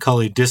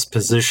melancholy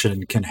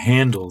disposition can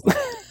handle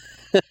that.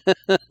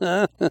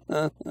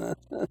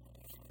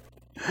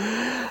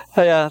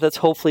 Yeah, that's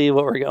hopefully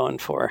what we're going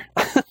for.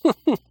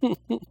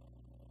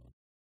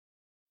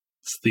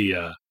 It's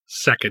the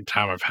second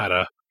time I've had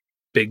a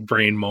big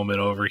brain moment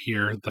over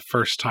here. The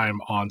first time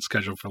on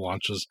Schedule for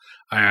Launches,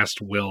 I asked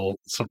Will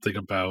something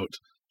about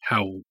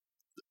I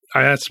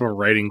asked him a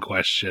writing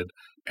question,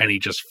 and he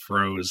just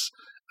froze.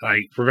 And I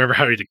remember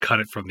having to cut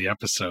it from the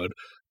episode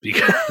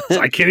because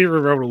I can't even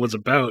remember what it was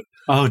about.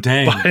 Oh,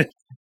 dang. But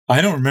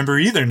I don't remember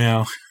either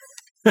now.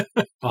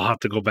 I'll have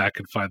to go back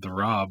and find the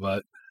raw,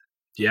 but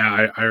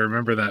yeah, I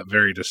remember that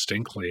very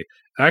distinctly.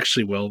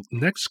 Actually, Will,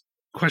 next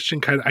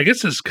question I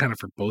guess this is kind of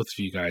for both of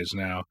you guys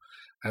now,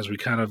 as we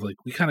kind of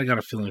got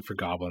a feeling for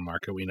Goblin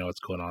Market. We know what's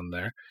going on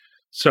there.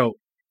 So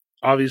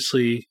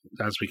obviously,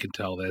 as we can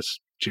tell this,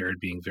 Jared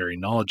being very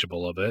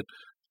knowledgeable of it,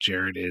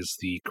 Jared is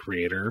the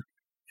creator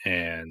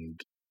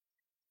and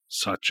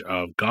such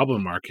of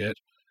Goblin Market.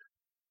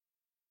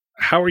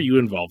 How are you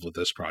involved with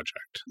this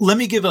project? Let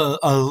me give a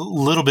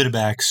little bit of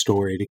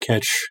backstory to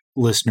catch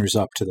listeners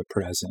up to the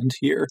present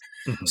here.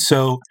 Mm-hmm.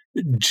 So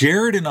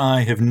Jared and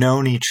I have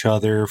known each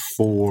other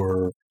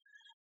for,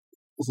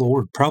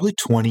 Lord, probably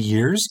 20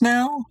 years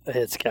now?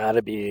 It's got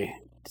to be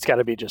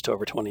just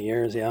over 20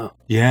 years, yeah.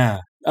 Yeah,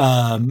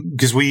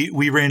 because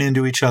we ran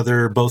into each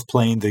other both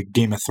playing the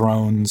Game of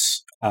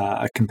Thrones,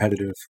 a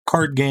competitive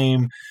card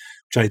game,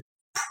 which I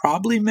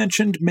probably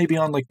mentioned maybe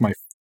on like my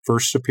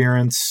first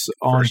appearance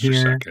on first here. Or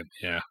second,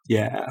 yeah.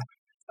 Yeah.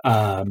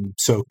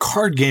 So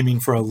card gaming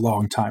for a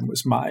long time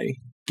was my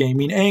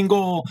gaming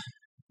angle.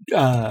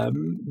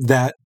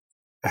 That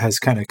has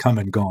kind of come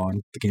and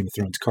gone, the Game of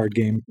Thrones card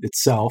game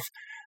itself.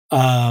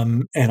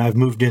 And I've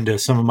moved into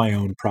some of my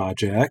own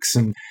projects.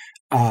 And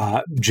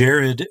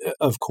Jared,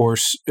 of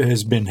course,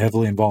 has been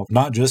heavily involved,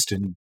 not just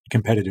in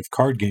competitive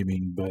card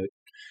gaming, but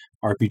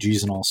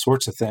RPGs and all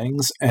sorts of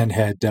things, and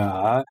had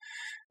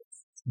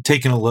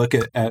taken a look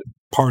at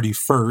Party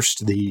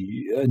First,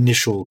 the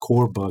initial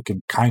core book,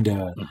 and kind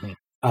of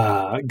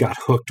got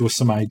hooked with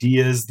some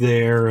ideas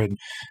there and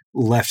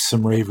left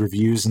some rave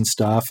reviews and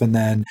stuff. And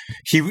then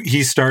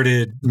he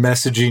started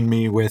messaging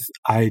me with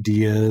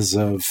ideas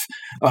of,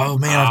 oh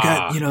man, I've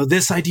got,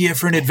 this idea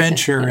for an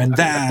adventure and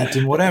that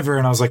and whatever.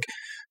 And I was like,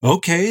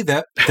 okay,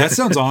 that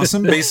sounds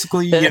awesome.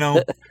 Basically,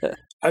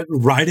 I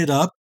write it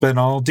up and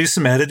I'll do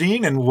some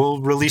editing and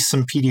we'll release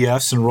some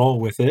PDFs and roll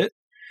with it.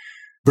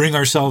 Bring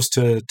ourselves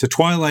to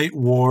Twilight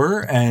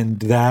War, and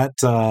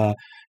that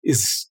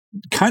is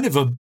kind of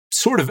a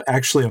sort of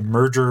actually a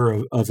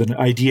merger of an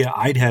idea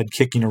I'd had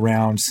kicking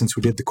around since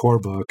we did the core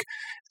book,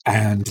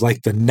 and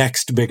like the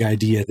next big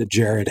idea that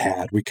Jared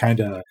had. We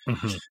kind of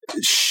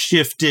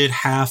shifted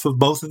half of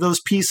both of those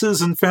pieces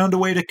and found a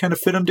way to kind of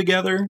fit them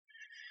together.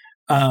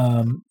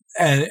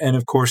 And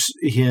of course,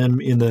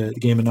 him in the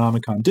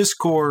Gameonomicon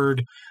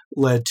Discord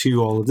led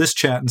to all of this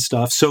chat and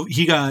stuff. So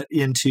he got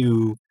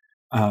into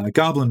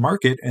Goblin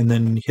Market and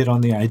then hit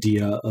on the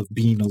idea of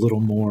being a little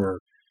more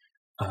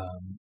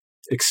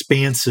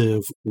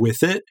expansive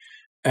with it,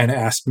 and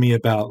asked me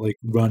about like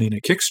running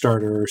a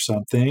Kickstarter or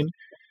something,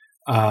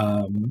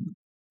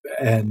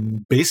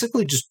 and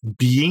basically just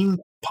being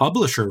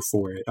publisher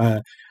for it.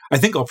 I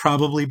think I'll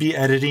probably be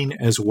editing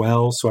as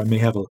well, so I may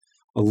have a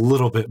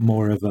little bit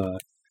more of a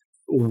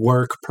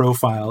work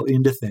profile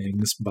into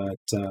things, but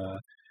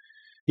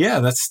yeah,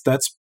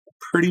 that's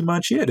pretty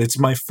much it. It's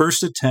my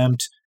first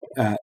attempt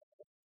at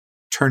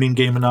turning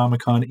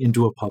Gameonomicon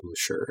into a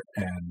publisher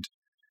and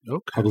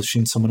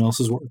publishing someone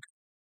else's work.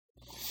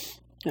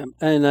 Yeah,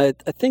 and I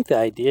think the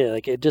idea,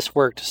 like, it just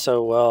worked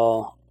so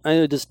well.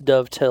 It just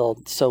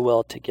dovetailed so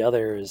well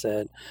together. Is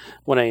that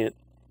when I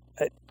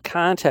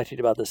contacted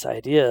you about this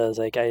idea, is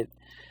like I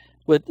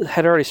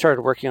had already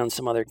started working on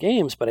some other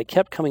games, but I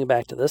kept coming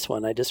back to this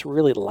one. I just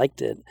really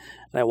liked it,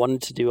 and I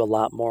wanted to do a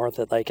lot more with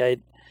it. Like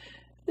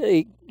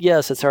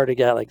yes, it's already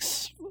got like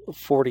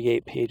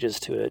 48 pages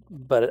to it,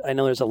 but I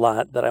know there's a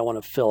lot that I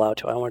want to fill out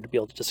to. I wanted to be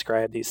able to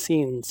describe these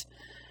scenes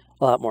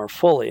a lot more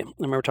fully. I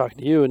remember talking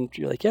to you, and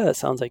you're like, "Yeah, that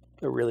sounds like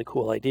a really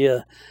cool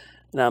idea,"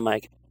 and I'm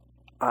like,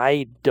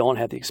 I don't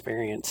have the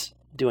experience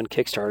doing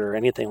Kickstarter or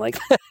anything like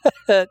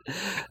that,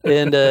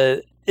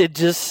 and it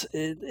just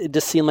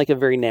seemed like a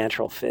very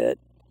natural fit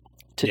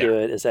to do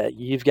it. Is that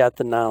you've got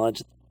the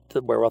knowledge,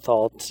 the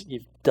wherewithal,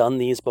 you've done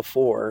these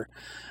before,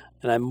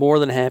 and I'm more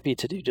than happy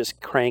to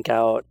just crank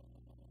out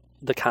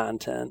the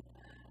content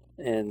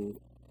and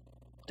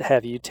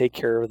have you take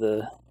care of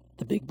the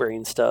big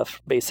brain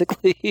stuff,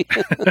 basically.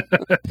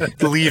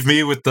 Leave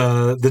me with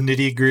the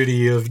nitty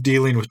gritty of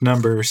dealing with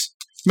numbers.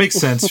 Makes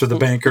sense for the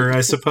banker, I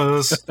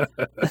suppose.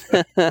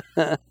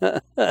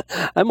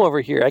 I'm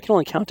over here. I can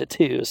only count to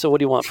 2. So what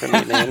do you want from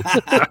me, man?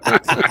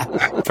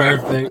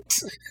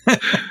 Perfect.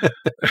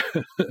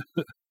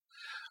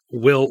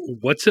 Will,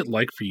 what's it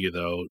like for you,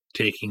 though,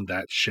 taking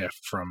that shift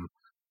from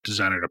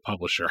designer to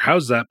publisher?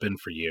 How's that been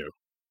for you?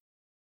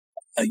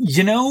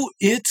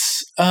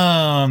 It's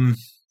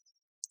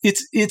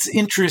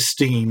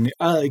interesting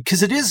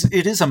because it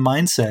is a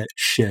mindset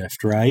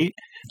shift, right?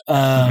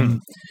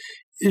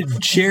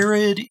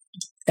 Jared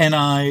and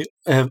I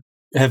have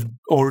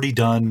already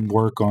done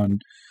work on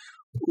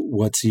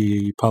what's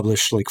he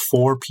published, like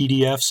 4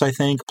 PDFs, I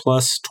think,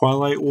 plus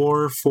Twilight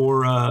War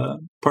for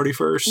Party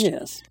First.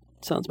 Yes,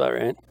 sounds about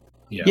right.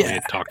 Yeah, we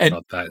had talked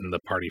about that in the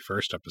Party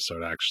First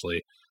episode,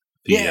 actually.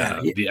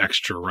 The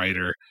extra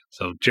writer.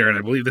 So, Jared,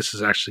 I believe this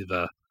is actually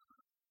the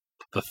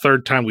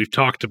third time we've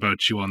talked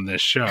about you on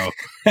this show,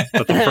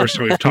 but the first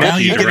time we've talked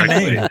to you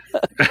directly.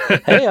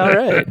 Hey, all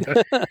right.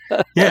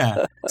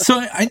 Yeah.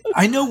 So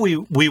I know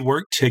we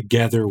work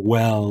together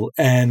well,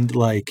 and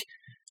like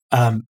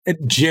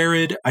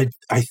Jared, I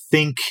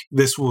think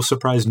this will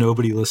surprise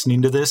nobody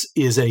listening to this,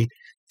 is a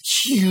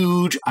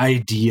huge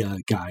idea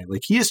guy.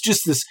 Like he is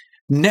just this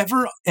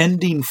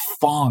never-ending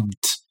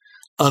font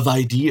of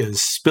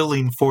ideas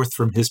spilling forth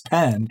from his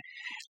pen.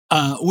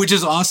 Which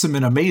is awesome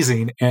and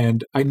amazing,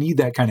 and I need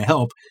that kind of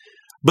help.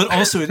 But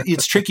also,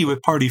 it's tricky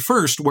with Party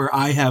First, where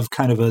I have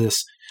kind of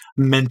this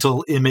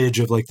mental image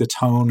of like the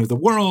tone of the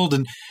world,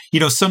 and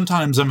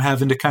sometimes I'm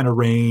having to kind of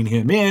rein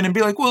him in and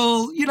be like,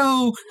 well,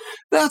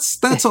 that's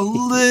a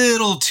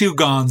little too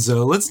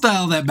gonzo. Let's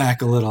dial that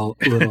back a little.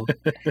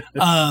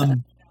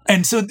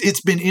 And so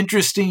it's been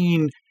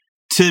interesting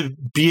to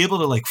be able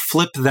to like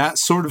flip that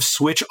sort of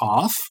switch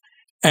off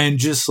and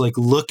just like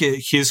look at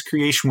his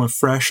creation with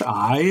fresh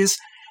eyes.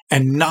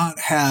 And not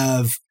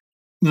have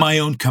my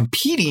own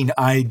competing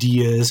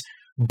ideas,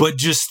 but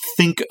just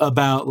think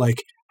about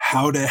like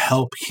how to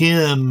help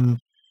him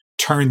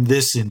turn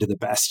this into the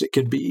best it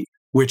could be,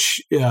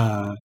 which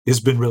has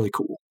been really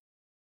cool.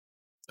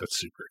 That's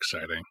super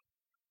exciting.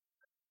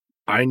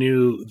 I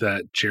knew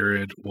that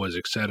Jared was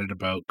excited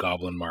about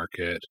Goblin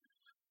Market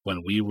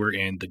when we were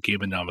in the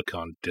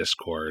Gameonomicon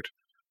Discord,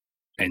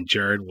 and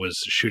Jared was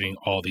shooting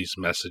all these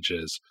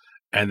messages.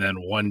 And then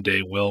one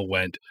day Will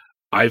went,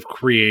 I've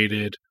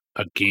created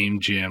a Game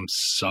Jam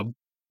sub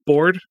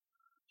board.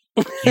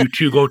 You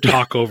two go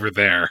talk over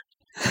there.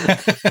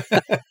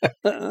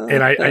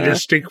 And I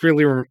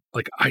distinctly,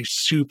 I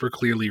super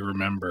clearly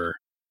remember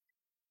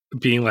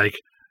being like,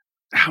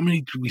 how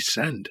many did we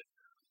send?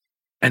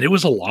 And it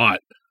was a lot.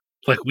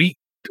 Like we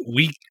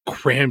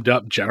crammed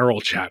up general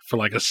chat for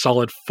like a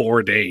solid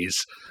 4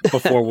 days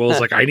before Will's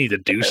like, I need to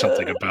do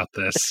something about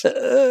this.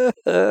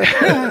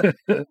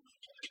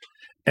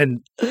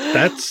 And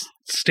that's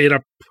stayed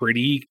up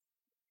pretty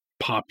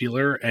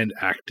popular and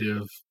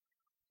active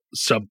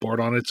subboard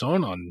on its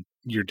own on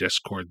your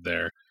Discord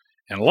there,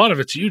 and a lot of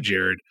it's you,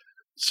 Jared.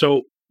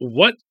 So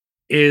what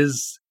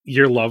is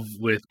your love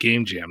with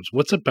game jams?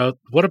 What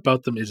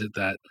about them is it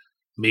that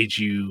made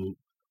you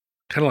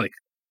kind of like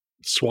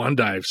swan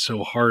dive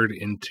so hard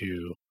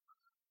into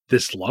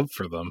this love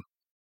for them?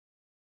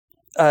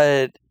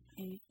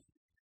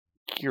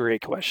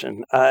 Great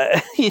question.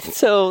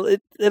 So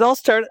it all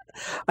started,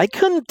 I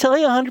couldn't tell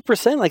you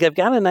 100%. Like I've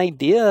got an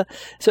idea.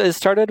 So it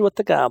started with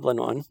the Goblin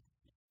one.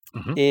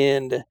 Mm-hmm.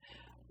 And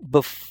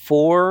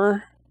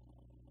before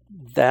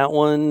that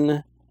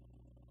one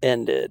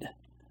ended,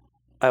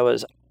 I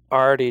was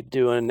already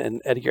doing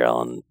an Edgar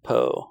Allan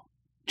Poe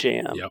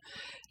jam. Yep.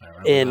 I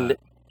remember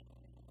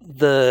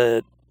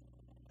that.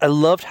 I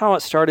loved how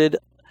it started.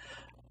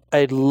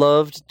 I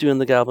loved doing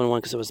the Goblin one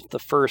because it was the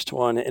first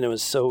one, and it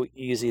was so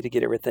easy to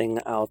get everything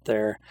out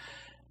there.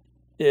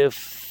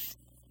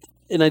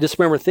 And I just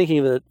remember thinking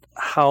of it,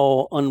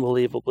 how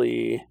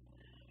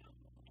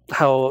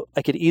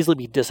I could easily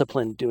be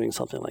disciplined doing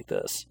something like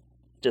this.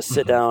 Just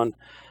sit down,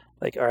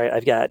 like, all right,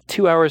 I've got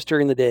 2 hours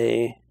during the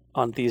day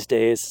on these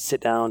days, sit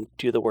down,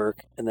 do the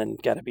work, and then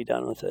got to be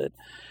done with it.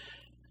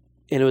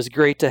 And it was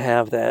great to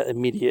have that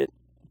immediate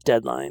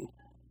deadline.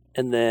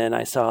 And then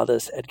I saw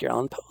this Edgar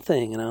Allan Poe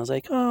thing, and I was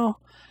like, oh,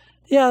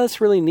 yeah, that's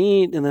really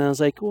neat. And then I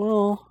was like,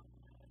 well,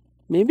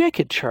 maybe I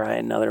could try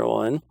another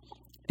one.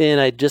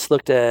 And I just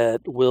looked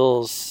at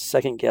Will's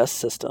second guest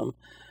system,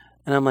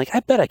 and I'm like,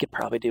 I bet I could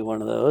probably do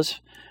one of those.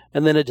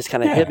 And then it just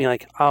kind of hit me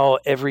like, oh,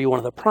 every one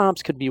of the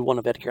prompts could be one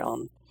of Edgar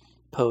Allan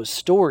Poe's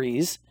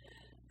stories,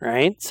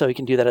 right? So you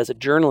can do that as a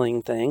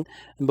journaling thing.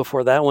 And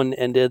before that one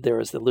ended, there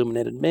was the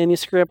Illuminated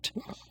Manuscript,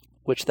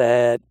 which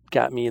that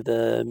got me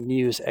the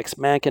Muse Ex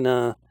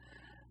Machina.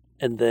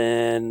 And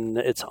then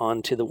it's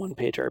on to the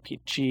one-page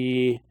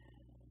RPG.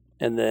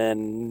 And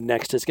then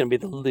next is going to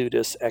be the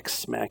Ludus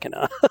Ex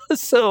Machina.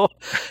 So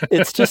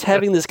it's just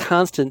having this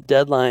constant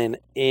deadline.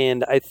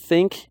 And I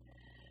think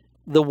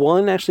the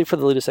one actually for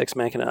the Ludus Ex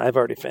Machina, I've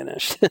already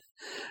finished.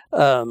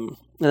 And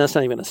that's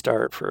not even a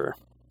start for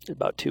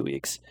about 2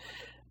 weeks.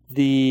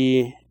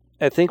 I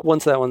think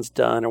once that one's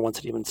done, or once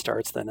it even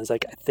starts, then is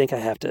like, I think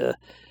I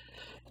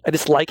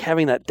just like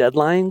having that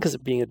deadline because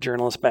of being a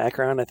journalist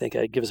background. I think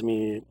it gives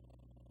me,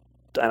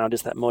 I don't know,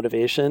 just that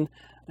motivation.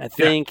 I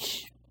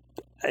think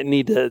I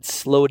need to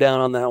slow down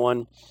on that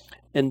one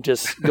and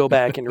just go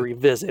back and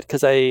revisit,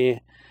 because I'll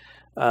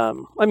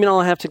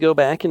have to go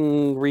back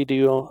and I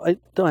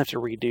don't have to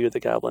redo the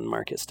Goblin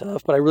Market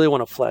stuff, but I really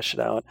want to flesh it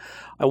out.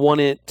 I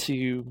want it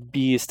to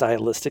be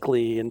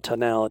stylistically and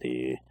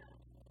tonality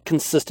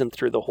consistent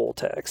through the whole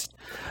text.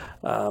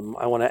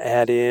 I want to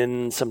add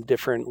in some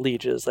different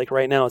lieges. Like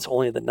right now it's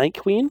only the Night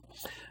Queen,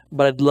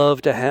 but I'd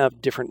love to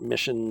have different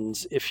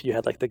missions if you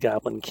had like the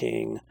Goblin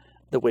King,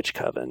 the Witch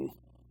Coven,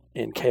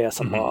 and Chaos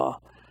and Law.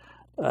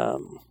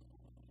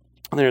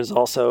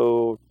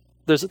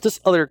 There's just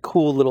other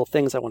cool little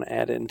things I want to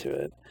add into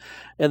it.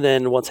 And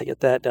then once I get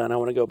that done, I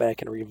want to go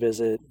back and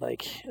revisit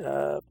like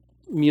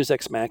Muse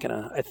Ex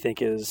Machina. I think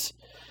has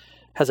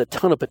a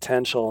ton of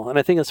potential. And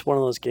I think it's one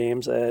of those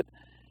games that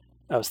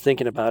I was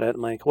thinking about it.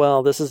 I'm like,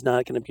 well, this is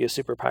not going to be a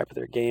super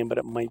popular game, but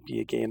it might be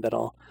a game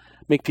that'll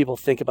make people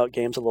think about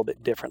games a little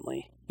bit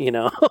differently,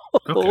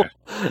 Okay.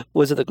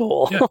 Was it the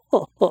goal? Yeah.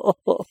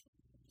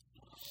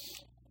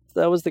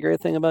 That was the great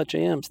thing about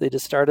jams. They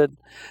just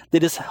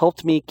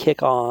helped me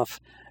kick off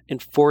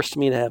and forced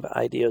me to have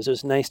ideas. It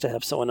was nice to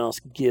have someone else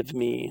give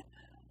me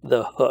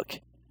the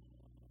hook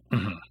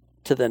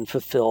to then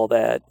fulfill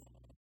that.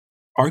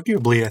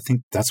 Arguably, I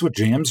think that's what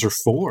jams are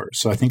for.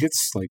 So I think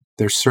it's like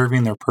they're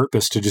serving their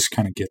purpose to just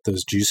kind of get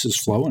those juices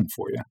flowing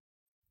for you.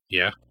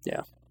 Yeah.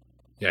 Yeah.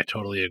 Yeah, I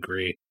totally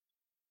agree.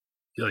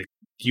 Like,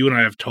 you and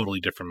I have totally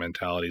different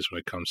mentalities when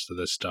it comes to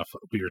this stuff.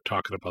 We were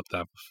talking about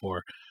that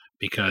before,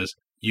 because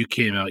you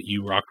came out,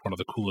 you rocked one of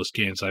the coolest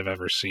games I've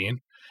ever seen.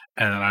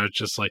 And then I was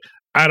just like,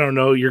 I don't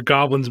know, your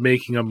Goblin's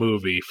making a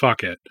movie.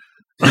 Fuck it.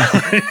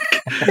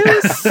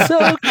 It was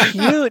so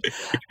cute.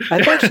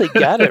 I've actually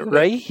got it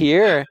right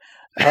here.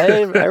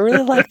 I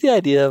really like the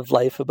idea of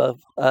life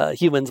above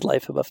humans'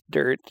 life above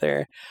dirt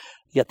there.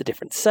 You got the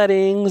different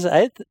settings.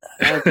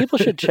 People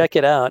should check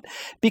it out,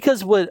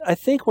 because what I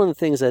think one of the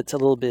things that's a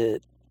little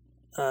bit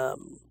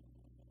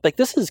like,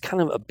 this is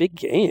kind of a big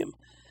game.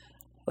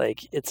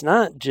 Like, it's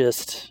not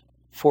just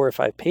 4 or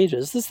 5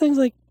 pages. This thing's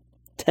like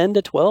 10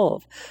 to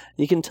 12.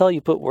 You can tell you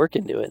put work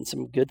into it and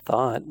some good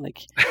thought.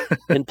 Like,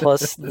 and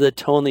plus the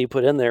tone that you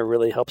put in there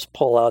really helps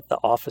pull out the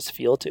office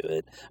feel to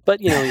it.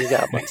 But you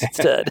got ones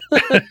instead.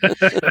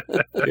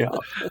 Yeah.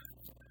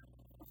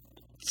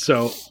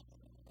 So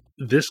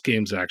this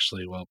game's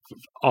actually, well,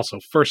 also,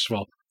 first of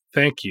all,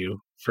 thank you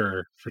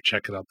for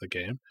checking out the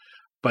game.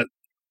 But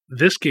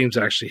this game's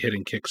actually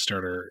hitting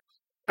Kickstarter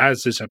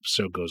as this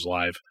episode goes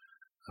live,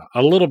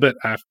 a little bit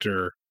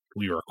after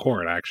we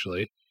record,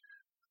 actually.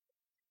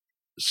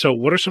 So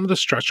what are some of the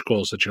stretch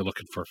goals that you're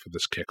looking for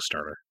this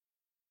Kickstarter?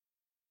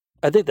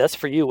 I think that's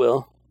for you,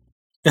 Will.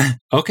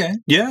 Okay.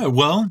 Yeah.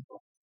 Well,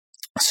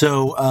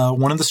 so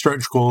one of the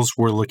stretch goals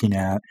we're looking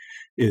at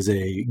is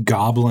a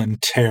Goblin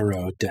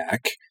Tarot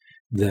deck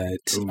that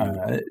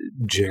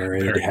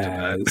Jared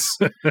has.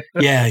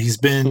 Yeah,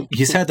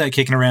 he's had that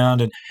kicking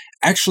around. And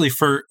actually,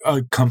 for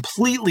a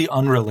completely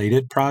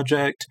unrelated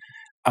project,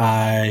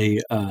 I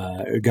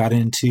got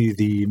into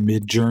the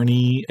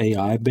Midjourney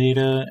AI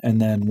beta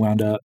and then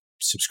wound up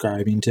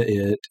subscribing to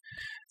it.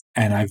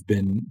 And I've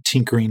been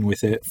tinkering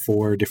with it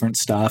for different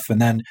stuff.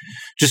 And then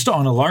just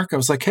on a lark, I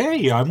was like,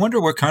 hey, I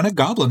wonder what kind of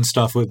goblin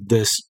stuff would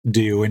this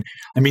do? And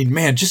I mean,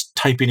 man, just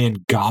typing in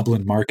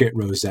Goblin Market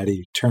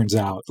Rossetti turns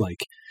out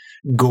like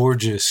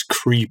gorgeous,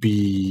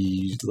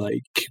 creepy,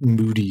 like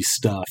moody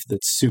stuff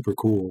that's super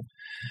cool.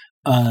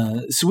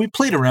 So we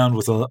played around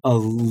with a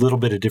little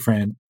bit of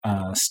different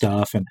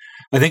stuff. And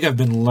I think I've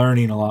been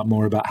learning a lot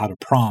more about how to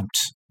prompt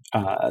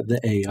the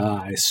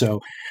AI. So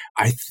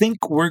I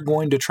think we're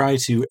going to try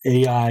to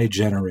AI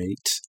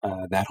generate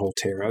that whole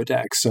tarot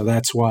deck. So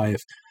that's why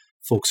if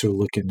folks are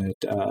looking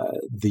at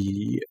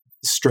the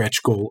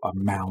stretch goal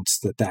amounts,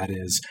 that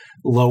is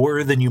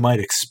lower than you might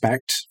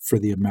expect for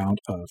the amount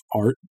of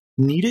art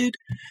needed.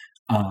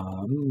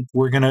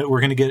 We're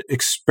gonna get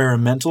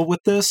experimental with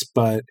this,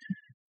 but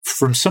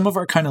from some of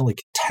our kind of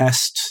like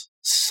test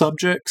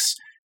subjects,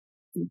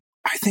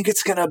 I think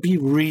it's gonna be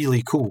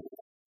really cool.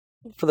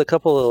 For the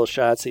couple of little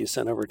shots that you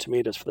sent over to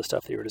me just for the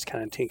stuff that you were just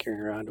kind of tinkering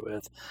around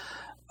with,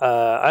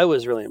 I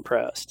was really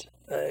impressed.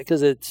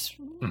 because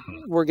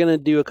Mhm. we're gonna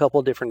do a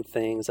couple different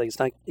things. Like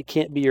it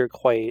can't be your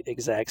quite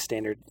exact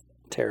standard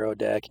tarot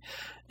deck.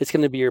 It's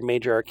gonna be your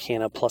Major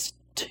Arcana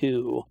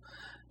 +2,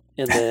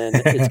 and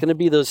then it's gonna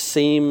be those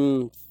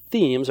same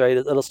themes, right?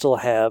 It'll still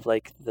have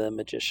like the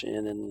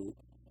Magician and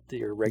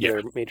your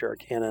regular Major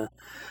Arcana.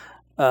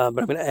 But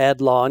I'm going to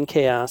add Law and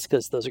Chaos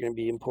because those are going to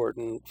be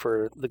important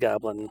for the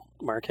Goblin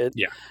market.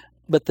 Yeah.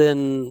 But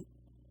then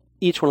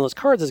each one of those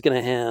cards is going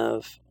to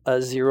have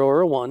a 0 or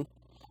a 1,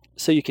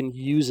 so you can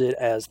use it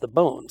as the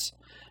bones.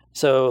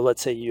 So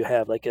let's say you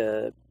have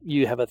a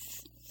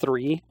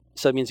 3,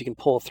 so it means you can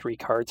pull 3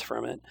 cards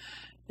from it.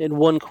 And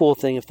one cool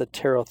thing, if the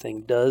tarot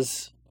thing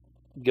does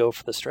go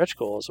for the stretch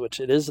goals, which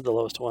it is the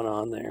lowest one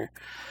on there,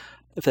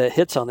 if that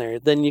hits on there,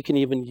 then you can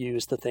even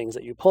use the things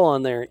that you pull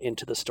on there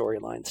into the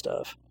storyline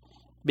stuff.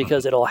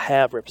 Because it'll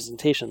have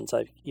representations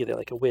of either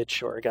like a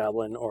witch or a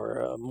goblin or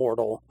a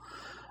mortal.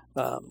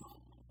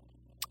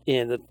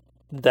 And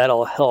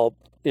that'll help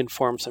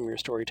inform some of your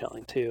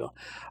storytelling too.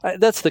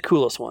 That's the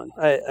coolest one.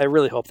 I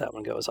really hope that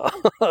one goes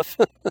off.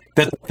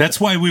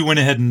 That's why we went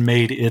ahead and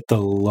made it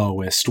the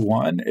lowest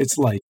one. It's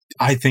like,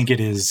 I think it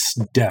is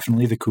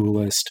definitely the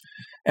coolest.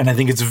 And I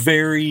think it's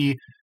very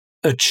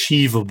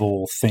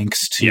achievable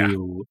thanks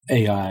to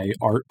AI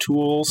art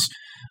tools.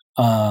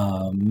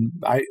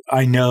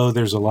 I know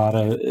there's a lot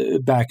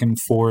of back and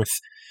forth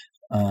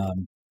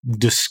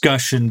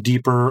discussion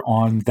deeper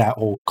on that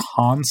whole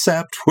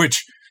concept,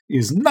 which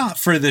is not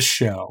for this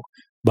show,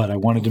 but I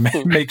wanted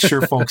to make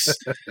sure folks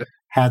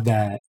had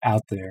that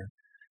out there.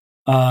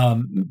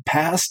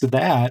 Past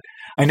that,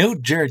 I know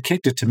Jared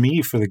kicked it to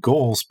me for the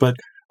goals, but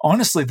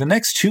honestly, the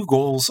next 2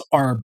 goals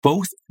are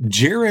both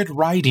Jared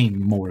writing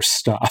more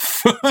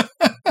stuff.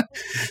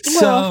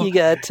 Well, you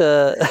got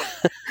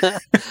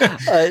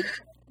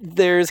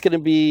there's going to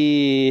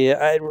be,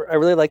 I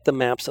really like the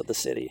maps of the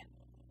city,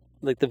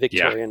 like the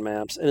Victorian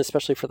maps, and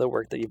especially for the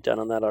work that you've done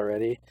on that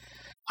already.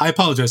 I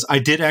apologize. I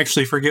did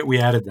actually forget we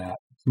added that.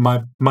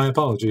 My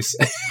apologies.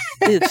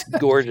 It's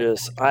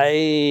gorgeous.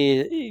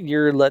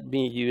 You're letting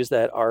me use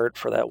that art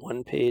for that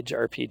 1-page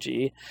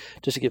RPG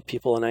just to give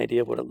people an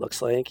idea of what it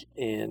looks like,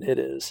 and it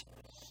is.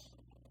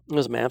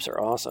 Those maps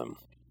are awesome.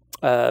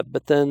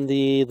 But then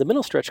the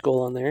middle stretch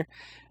goal on there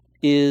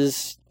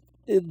is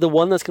the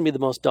one that's going to be the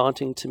most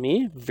daunting to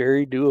me.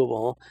 Very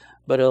doable,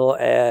 but it'll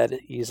add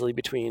easily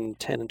between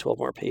 10 and 12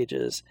 more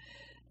pages.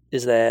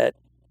 Is that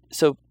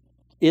so?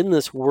 In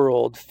this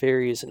world,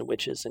 fairies and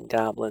witches and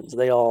goblins,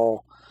 they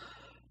all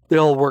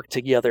work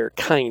together,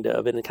 kind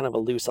of, in a kind of a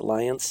loose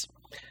alliance.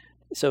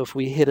 So if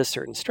we hit a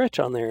certain stretch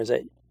on there, is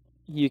that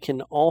you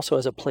can also,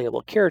 as a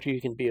playable character,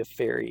 you can be a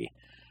fairy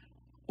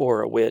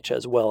or a witch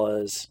as well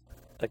as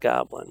a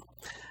goblin.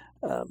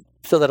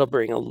 So that'll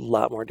bring a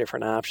lot more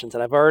different options.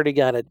 And I've already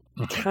got a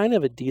kind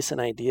of a decent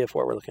idea of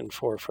what we're looking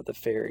for the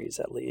fairies,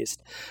 at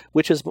least,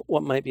 which is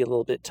what might be a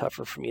little bit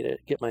tougher for me to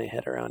get my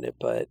head around it.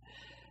 But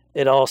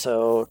it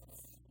also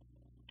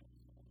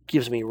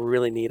gives me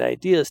really neat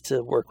ideas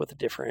to work with the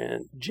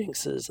different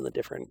jinxes and the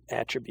different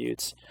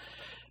attributes.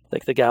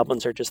 Like the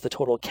goblins are just the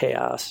total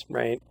chaos,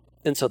 right?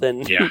 And so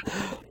then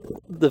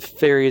the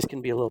fairies can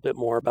be a little bit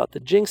more about the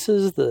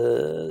jinxes,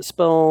 the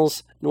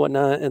spells and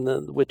whatnot, and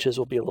the witches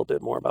will be a little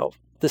bit more about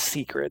the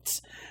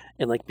secrets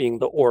and like being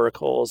the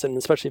oracles. And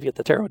especially if you get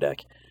the tarot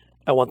deck,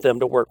 I want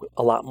them to work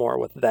a lot more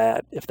with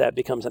that if that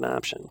becomes an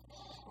option.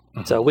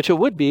 So, which it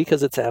would be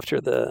because it's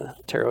after the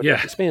tarot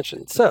deck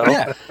expansion. So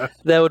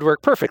that would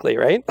work perfectly,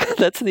 right?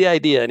 That's the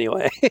idea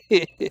anyway.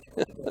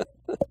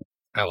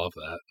 I love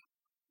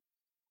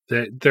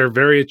that. They're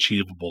very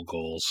achievable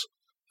goals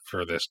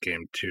for this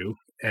game too,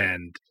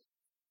 and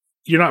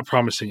you're not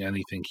promising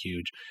anything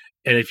huge.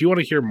 And if you want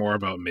to hear more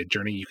about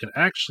Midjourney, you can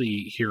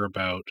actually hear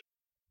about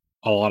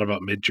a lot about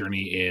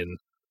Midjourney in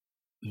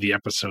the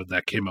episode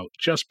that came out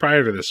just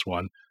prior to this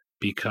one,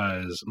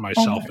 because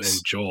myself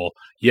and Joel,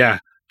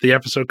 the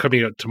episode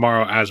coming out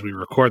tomorrow as we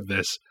record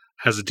this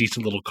has a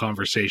decent little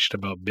conversation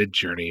about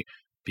Midjourney,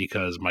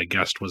 because my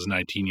guest was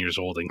 19 years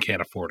old and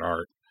can't afford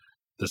art.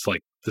 That's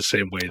like the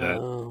same way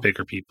that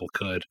bigger people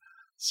could.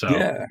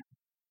 So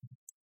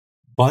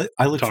but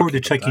I look forward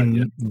to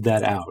checking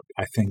that out.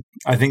 I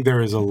think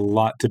there is a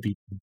lot to be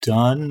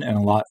done and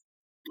a lot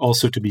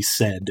also to be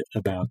said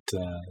about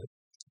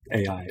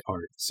AI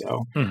art.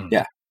 So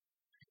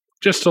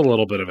just a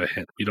little bit of a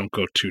hint. We don't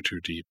go too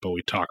deep, but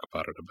we talk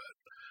about it a bit.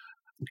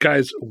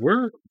 Guys,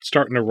 we're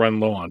starting to run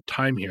low on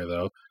time here,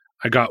 though.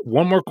 I got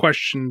one more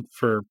question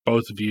for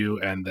both of you,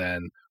 and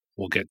then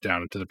we'll get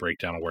down into the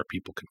breakdown of where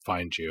people can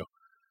find you.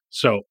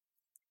 So,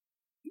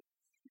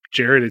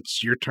 Jared,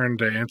 it's your turn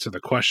to answer the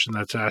question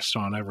that's asked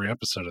on every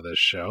episode of this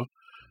show.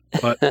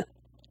 But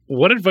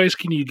what advice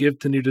can you give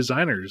to new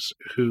designers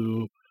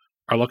who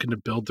are looking to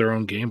build their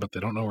own game, but they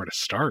don't know where to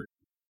start?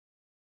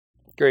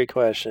 Great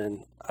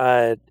question.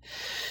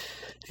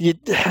 You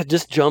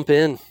just jump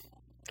in.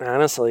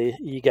 Honestly,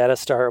 you got to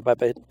start by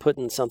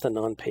putting something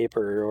on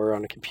paper or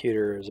on a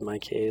computer, as in my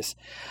case.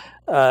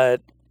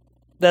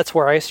 That's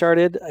where I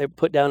started. I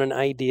put down an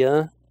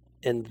idea,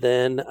 and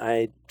then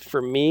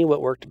for me,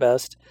 what worked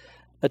best,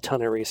 a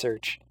ton of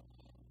research.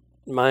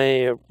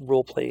 my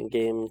role-playing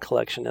game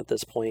collection at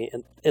this point,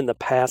 in the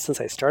past,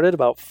 since I started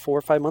about 4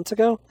 or 5 months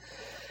ago,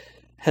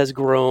 has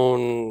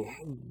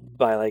grown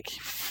by like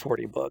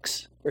 40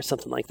 books or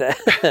something like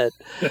that.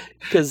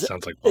 Because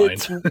Sounds like mine.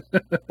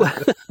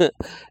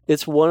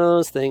 it's one of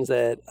those things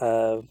that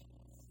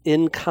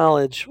in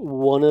college,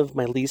 one of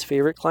my least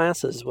favorite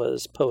classes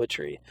was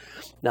poetry.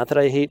 Not that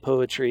I hate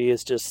poetry,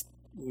 it's just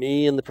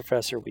me and the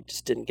professor, we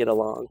just didn't get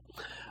along.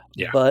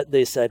 Yeah. But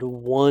they said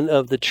one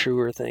of the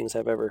truer things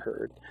I've ever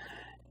heard,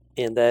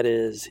 and that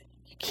is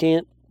you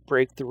can't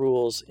break the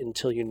rules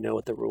until you know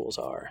what the rules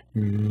are.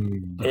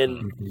 Mm-hmm.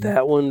 And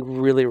that one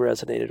really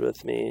resonated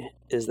with me,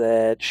 is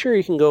that sure,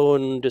 you can go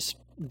and just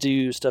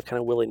do stuff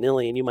kind of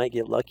willy-nilly and you might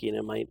get lucky and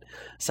it might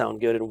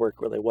sound good and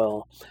work really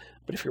well.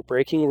 But if you're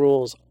breaking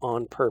rules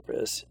on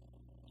purpose,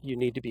 you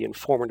need to be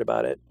informed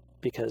about it,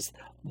 because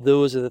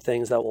those are the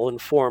things that will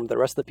inform the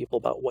rest of the people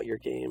about what your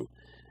game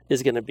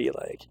is going to be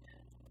like.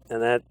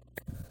 And that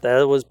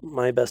was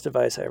my best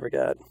advice I ever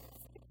got.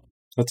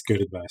 That's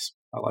good advice.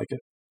 I like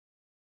it.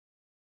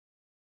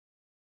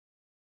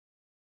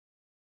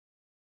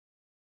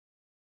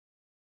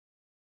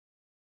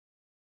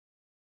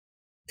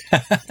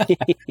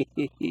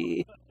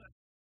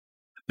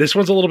 This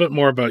one's a little bit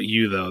more about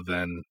you, though,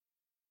 than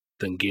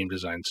game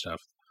design stuff.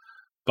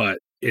 But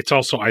it's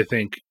also, I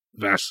think,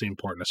 vastly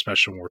important,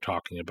 especially when we're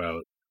talking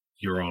about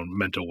your own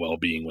mental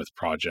well-being with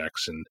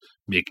projects and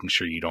making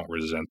sure you don't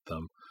resent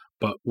them.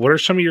 But what are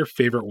some of your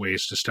favorite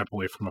ways to step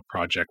away from a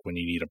project when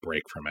you need a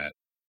break from it?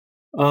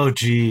 Oh,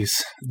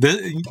 geez.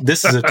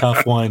 This is a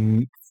tough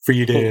one for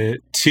you to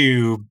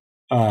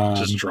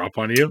just drop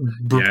on you?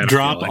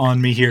 Drop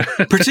on me here,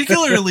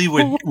 particularly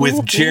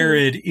with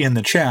Jared in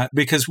the chat,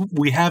 because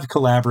we have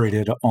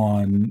collaborated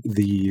on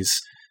these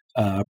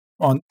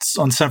on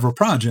several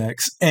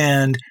projects,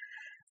 and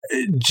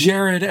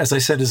Jared, as I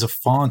said, is a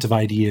font of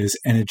ideas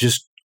and a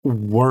just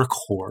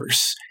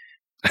workhorse.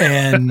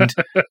 And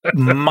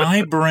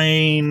my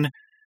brain,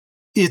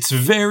 it's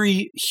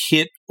very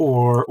hit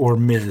or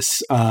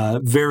miss,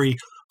 very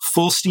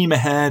full steam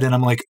ahead, and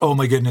I'm like, oh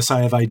my goodness,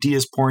 I have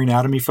ideas pouring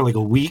out of me for like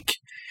a week.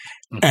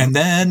 Mm-hmm. And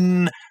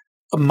then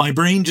my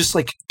brain just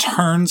like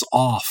turns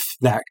off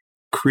that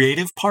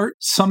creative part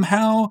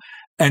somehow,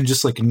 and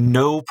just like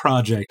no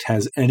project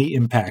has any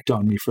impact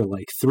on me for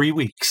like 3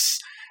 weeks.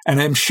 And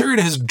I'm sure it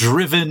has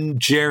driven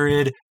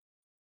Jared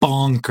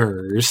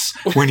bonkers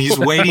when he's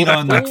waiting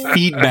on like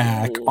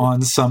feedback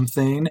on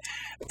something.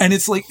 And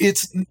it's like,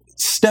 it's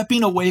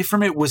stepping away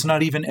from it was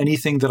not even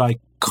anything that I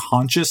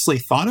consciously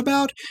thought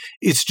about.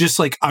 It's just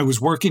like I was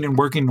working and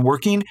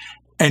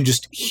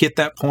just hit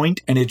that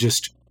point and it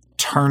just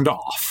turned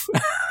off.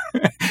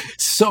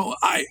 So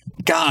I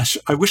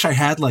wish I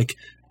had like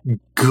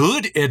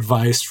good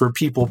advice for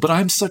people, but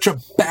I'm such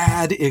a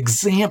bad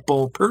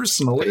example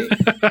personally.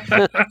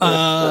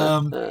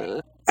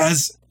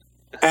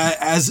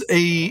 As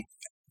a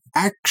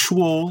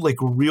actual like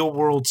real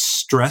world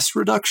stress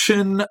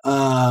reduction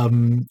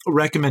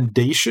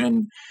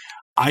recommendation,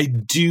 I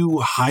do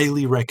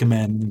highly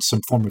recommend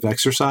some form of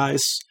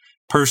exercise.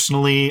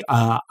 Personally,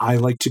 I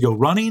like to go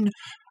running.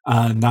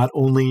 Not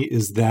only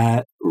is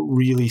that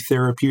really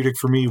therapeutic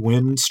for me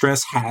when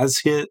stress has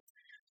hit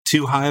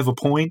too high of a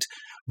point,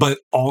 but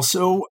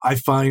also I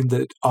find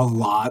that a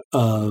lot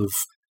of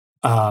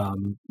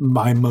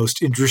my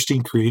most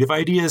interesting creative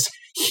ideas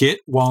hit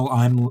while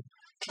I'm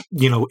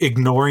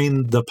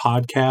ignoring the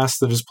podcast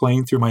that is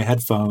playing through my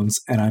headphones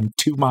and I'm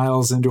 2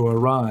 miles into a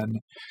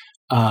run.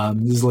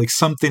 There's like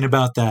something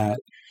about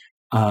that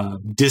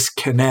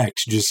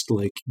disconnect just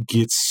like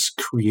gets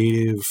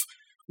creative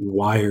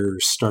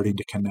wires starting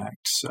to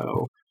connect.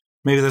 So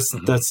maybe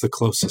that's the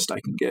closest I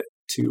can get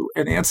to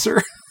an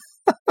answer.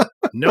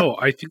 No,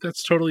 I think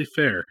that's totally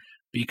fair,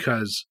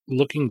 because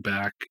looking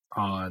back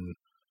on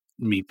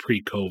me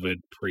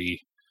pre-COVID,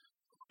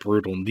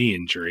 pre-brutal knee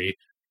injury,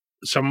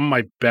 some of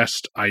my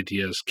best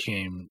ideas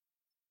came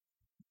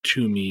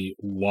to me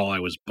while I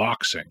was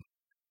boxing.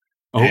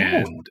 Oh.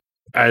 And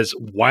as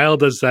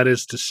wild as that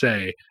is to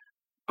say,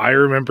 I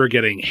remember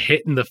getting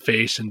hit in the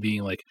face and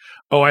being like,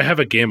 oh, I have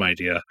a game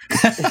idea.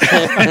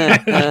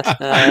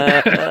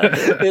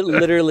 It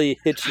literally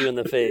hit you in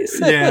the face.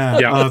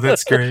 Yeah. Oh,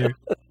 that's great.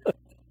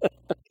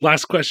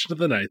 Last question of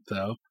the night,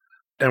 though,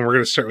 and we're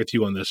going to start with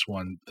you on this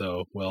one,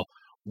 though. Well,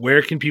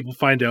 where can people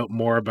find out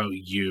more about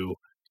you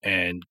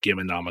and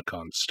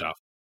Gameonomicon stuff?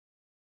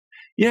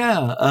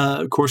 Yeah,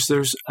 of course,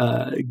 there's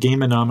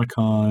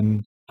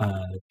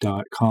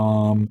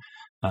Gameonomicon.com.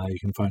 You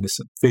can find us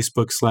at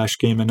Facebook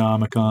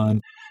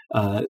 /Gameonomicon.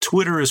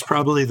 Twitter is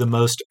probably the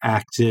most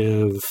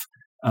active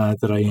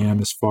that I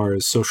am as far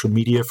as social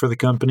media for the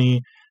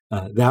company.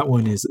 That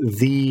one is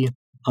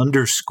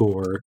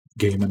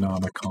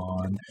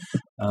 _Gameonomicon.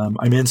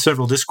 I'm in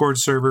several Discord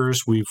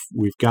servers. We've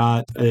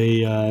got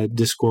a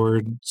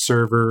Discord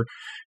server.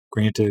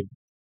 Granted,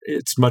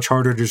 it's much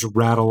harder to just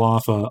rattle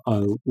off a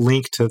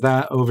link to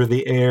that over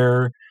the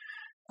air.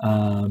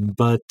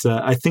 But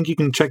I think you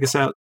can check us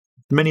out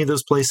many of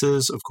those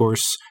places. Of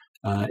course,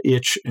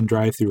 Itch and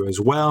Drive-Thru as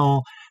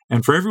well.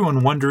 And for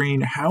everyone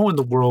wondering how in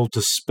the world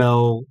to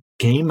spell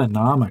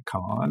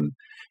Gameonomicon,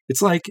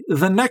 it's like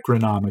the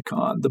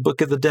Necronomicon, the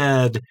Book of the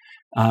Dead.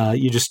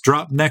 You just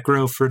drop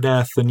necro for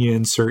death and you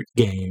insert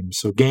game.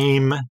 So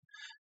Gameonomicon.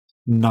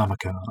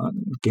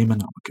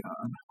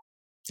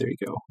 There you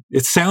go.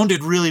 It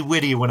sounded really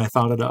witty when I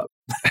thought it up.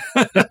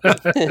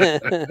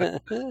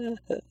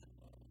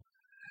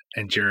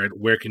 And Jared,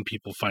 where can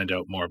people find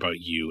out more about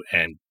you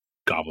and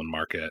Goblin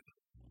Market?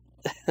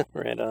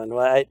 Right on.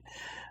 Well,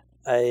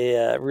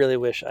 I really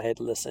wish I had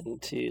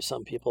listened to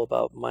some people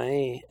about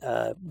my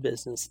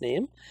business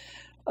name.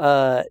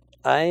 I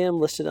am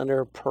listed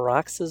under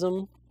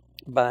Paroxysm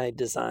by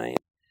Design.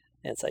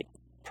 And it's like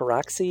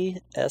Paroxy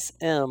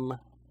SM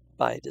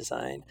by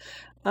Design.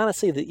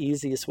 Honestly, the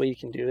easiest way you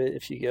can do it,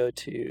 if you go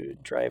to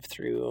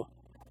Drive-Thru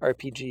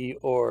RPG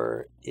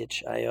or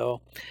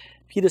itch.io,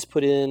 if you just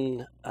put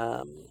in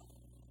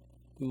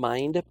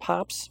Mind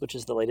Pops, which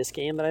is the latest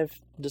game that I've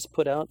just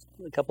put out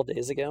a couple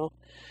days ago.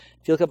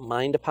 If you look up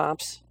Mind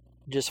Pops,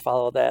 just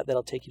follow that.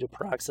 That'll take you to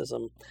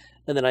Paroxysm.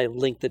 And then I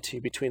link the two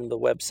between the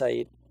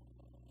website,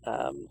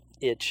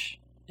 itch,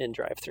 and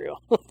Drive-Thru.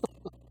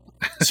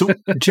 So,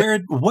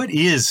 Jared, what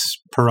is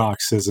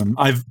Paroxysm?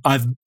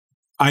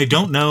 I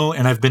don't know,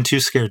 and I've been too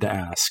scared to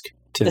ask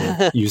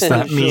to use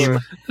that Sure.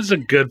 meme. This is a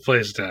good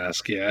place to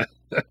ask, yeah.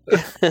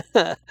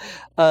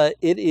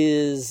 It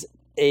is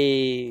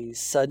a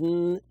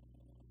sudden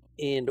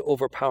and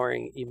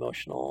overpowering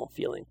emotional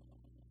feeling.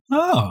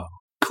 Oh,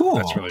 cool.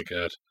 That's really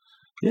good.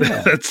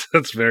 Yeah.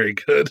 That's very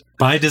good.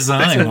 By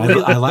design.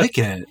 I like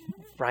it.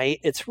 Right?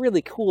 It's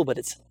really cool, but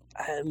it's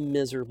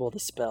miserable to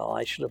spell.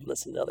 I should have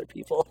listened to other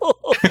people.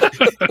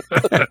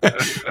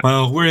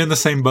 Well, we're in the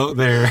same boat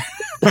there.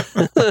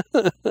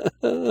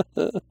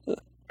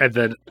 And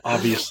then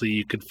obviously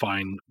you can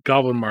find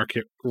Goblin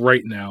Market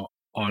right now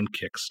on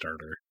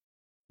Kickstarter.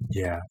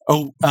 Yeah.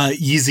 Oh,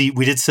 easy.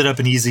 We did set up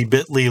an easy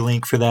bit.ly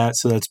link for that.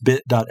 So that's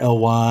bit.ly/Goblin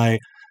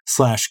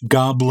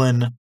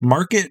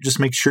Market. Just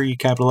make sure you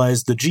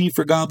capitalize the G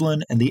for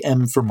Goblin and the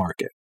M for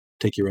Market.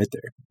 Take you right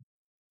there.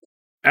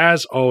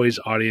 As always,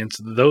 audience,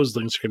 those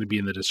links are going to be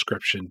in the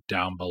description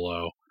down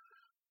below.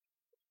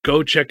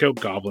 Go check out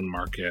Goblin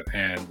Market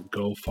and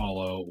go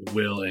follow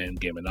Will and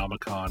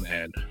Gameonomicon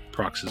and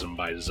Paroxysm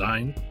by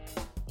Design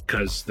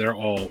because they're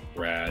all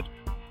rad,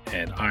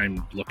 and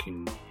I'm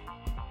looking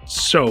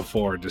so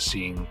forward to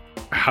seeing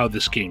how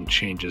this game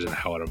changes and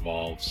how it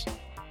evolves.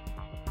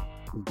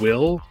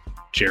 Will,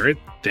 Jared,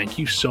 thank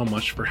you so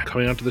much for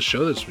coming onto the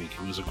show this week.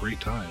 It was a great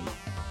time.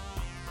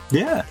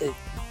 Yeah.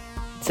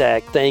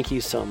 Zach, thank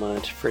you so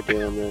much for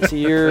doing this.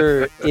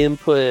 Your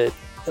input,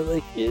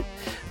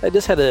 I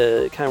just had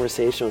a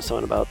conversation with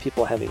someone about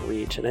people having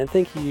reach, and I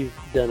think you've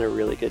done a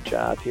really good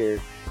job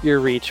here. Your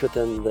reach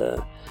within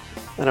the,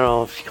 I don't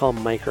know if you call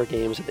them micro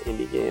games or the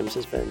indie games,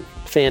 has been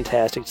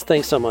fantastic. So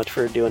thanks so much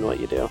for doing what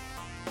you do.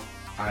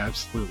 I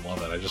absolutely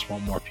love it. I just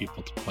want more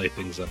people to play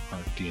things that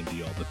aren't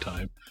D&D all the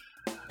time.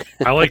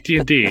 I like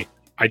D&D.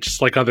 I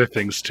just like other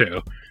things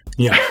too.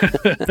 Yeah.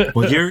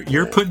 Well,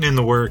 you're putting in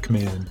the work,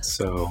 man.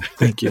 So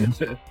thank you.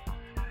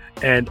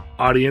 And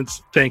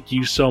audience, thank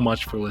you so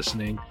much for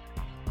listening.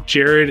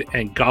 Jared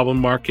and Goblin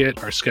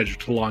Market are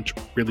scheduled to launch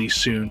really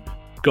soon.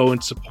 Go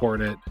and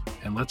support it.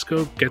 And let's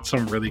go get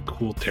some really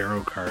cool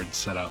tarot cards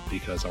set up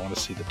because I want to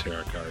see the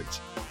tarot cards.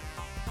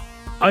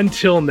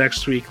 Until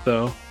next week,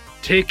 though,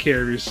 take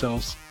care of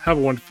yourselves. Have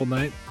a wonderful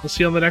night. We'll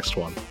see you on the next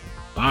one.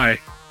 Bye.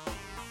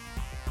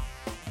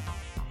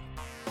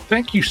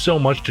 Thank you so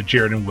much to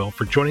Jared and Will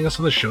for joining us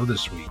on the show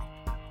this week.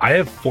 I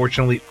have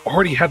fortunately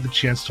already had the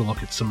chance to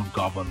look at some of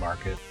Goblin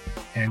Market,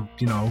 and,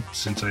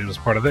 since I was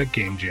part of that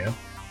game jam,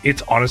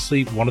 it's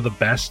honestly one of the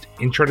best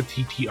intro to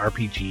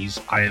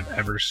TTRPGs I have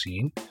ever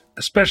seen,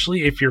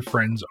 especially if your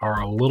friends are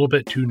a little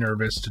bit too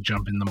nervous to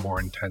jump in the more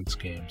intense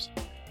games.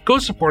 Go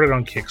support it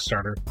on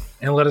Kickstarter,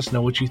 and let us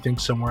know what you think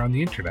somewhere on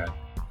the internet.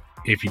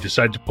 If you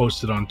decide to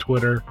post it on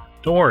Twitter,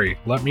 don't worry,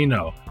 let me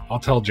know. I'll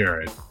tell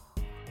Jared.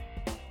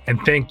 And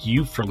thank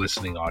you for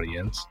listening,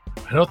 audience.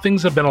 I know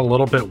things have been a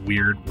little bit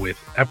weird with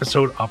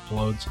episode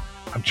uploads.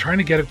 I'm trying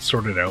to get it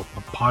sorted out,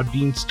 but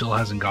Podbean still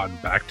hasn't gotten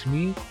back to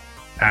me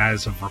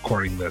as of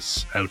recording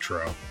this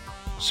outro.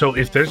 So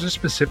if there's a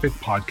specific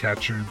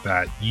podcatcher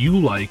that you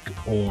like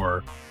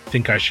or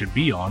think I should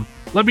be on,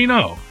 let me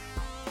know.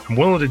 I'm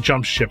willing to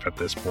jump ship at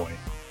this point.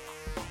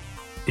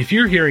 If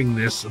you're hearing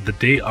this the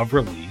day of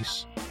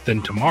release,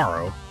 then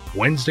tomorrow,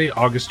 Wednesday,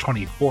 August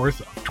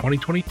 24th of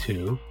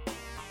 2022,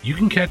 you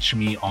can catch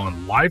me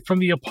on Live from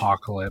the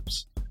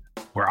Apocalypse,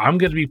 where I'm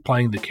going to be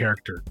playing the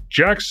character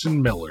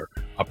Jackson Miller,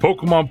 a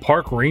Pokemon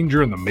Park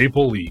Ranger in the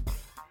Maple League.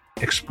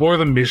 Explore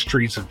the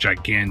mysteries of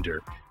Gigander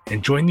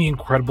and join the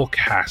incredible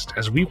cast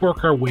as we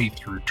work our way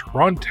through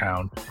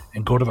Torontown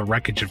and go to the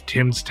wreckage of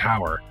Tim's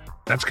Tower.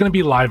 That's going to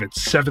be live at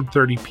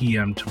 7:30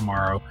 p.m.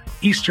 tomorrow,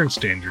 Eastern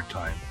Standard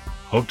Time.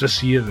 Hope to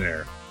see you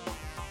there.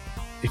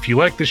 If you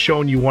like the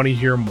show and you want to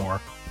hear more,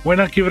 why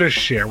not give it a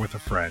share with a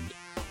friend?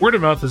 Word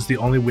of mouth is the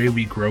only way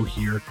we grow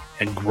here,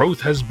 and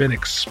growth has been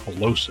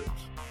explosive.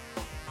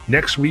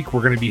 Next week,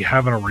 we're going to be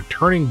having a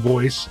returning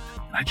voice.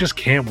 I I just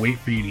can't wait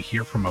for you to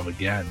hear from them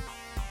again.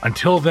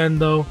 Until then,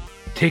 though,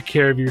 take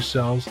care of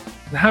yourselves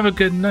and have a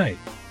good night.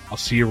 I'll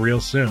see you real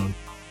soon.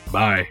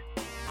 Bye.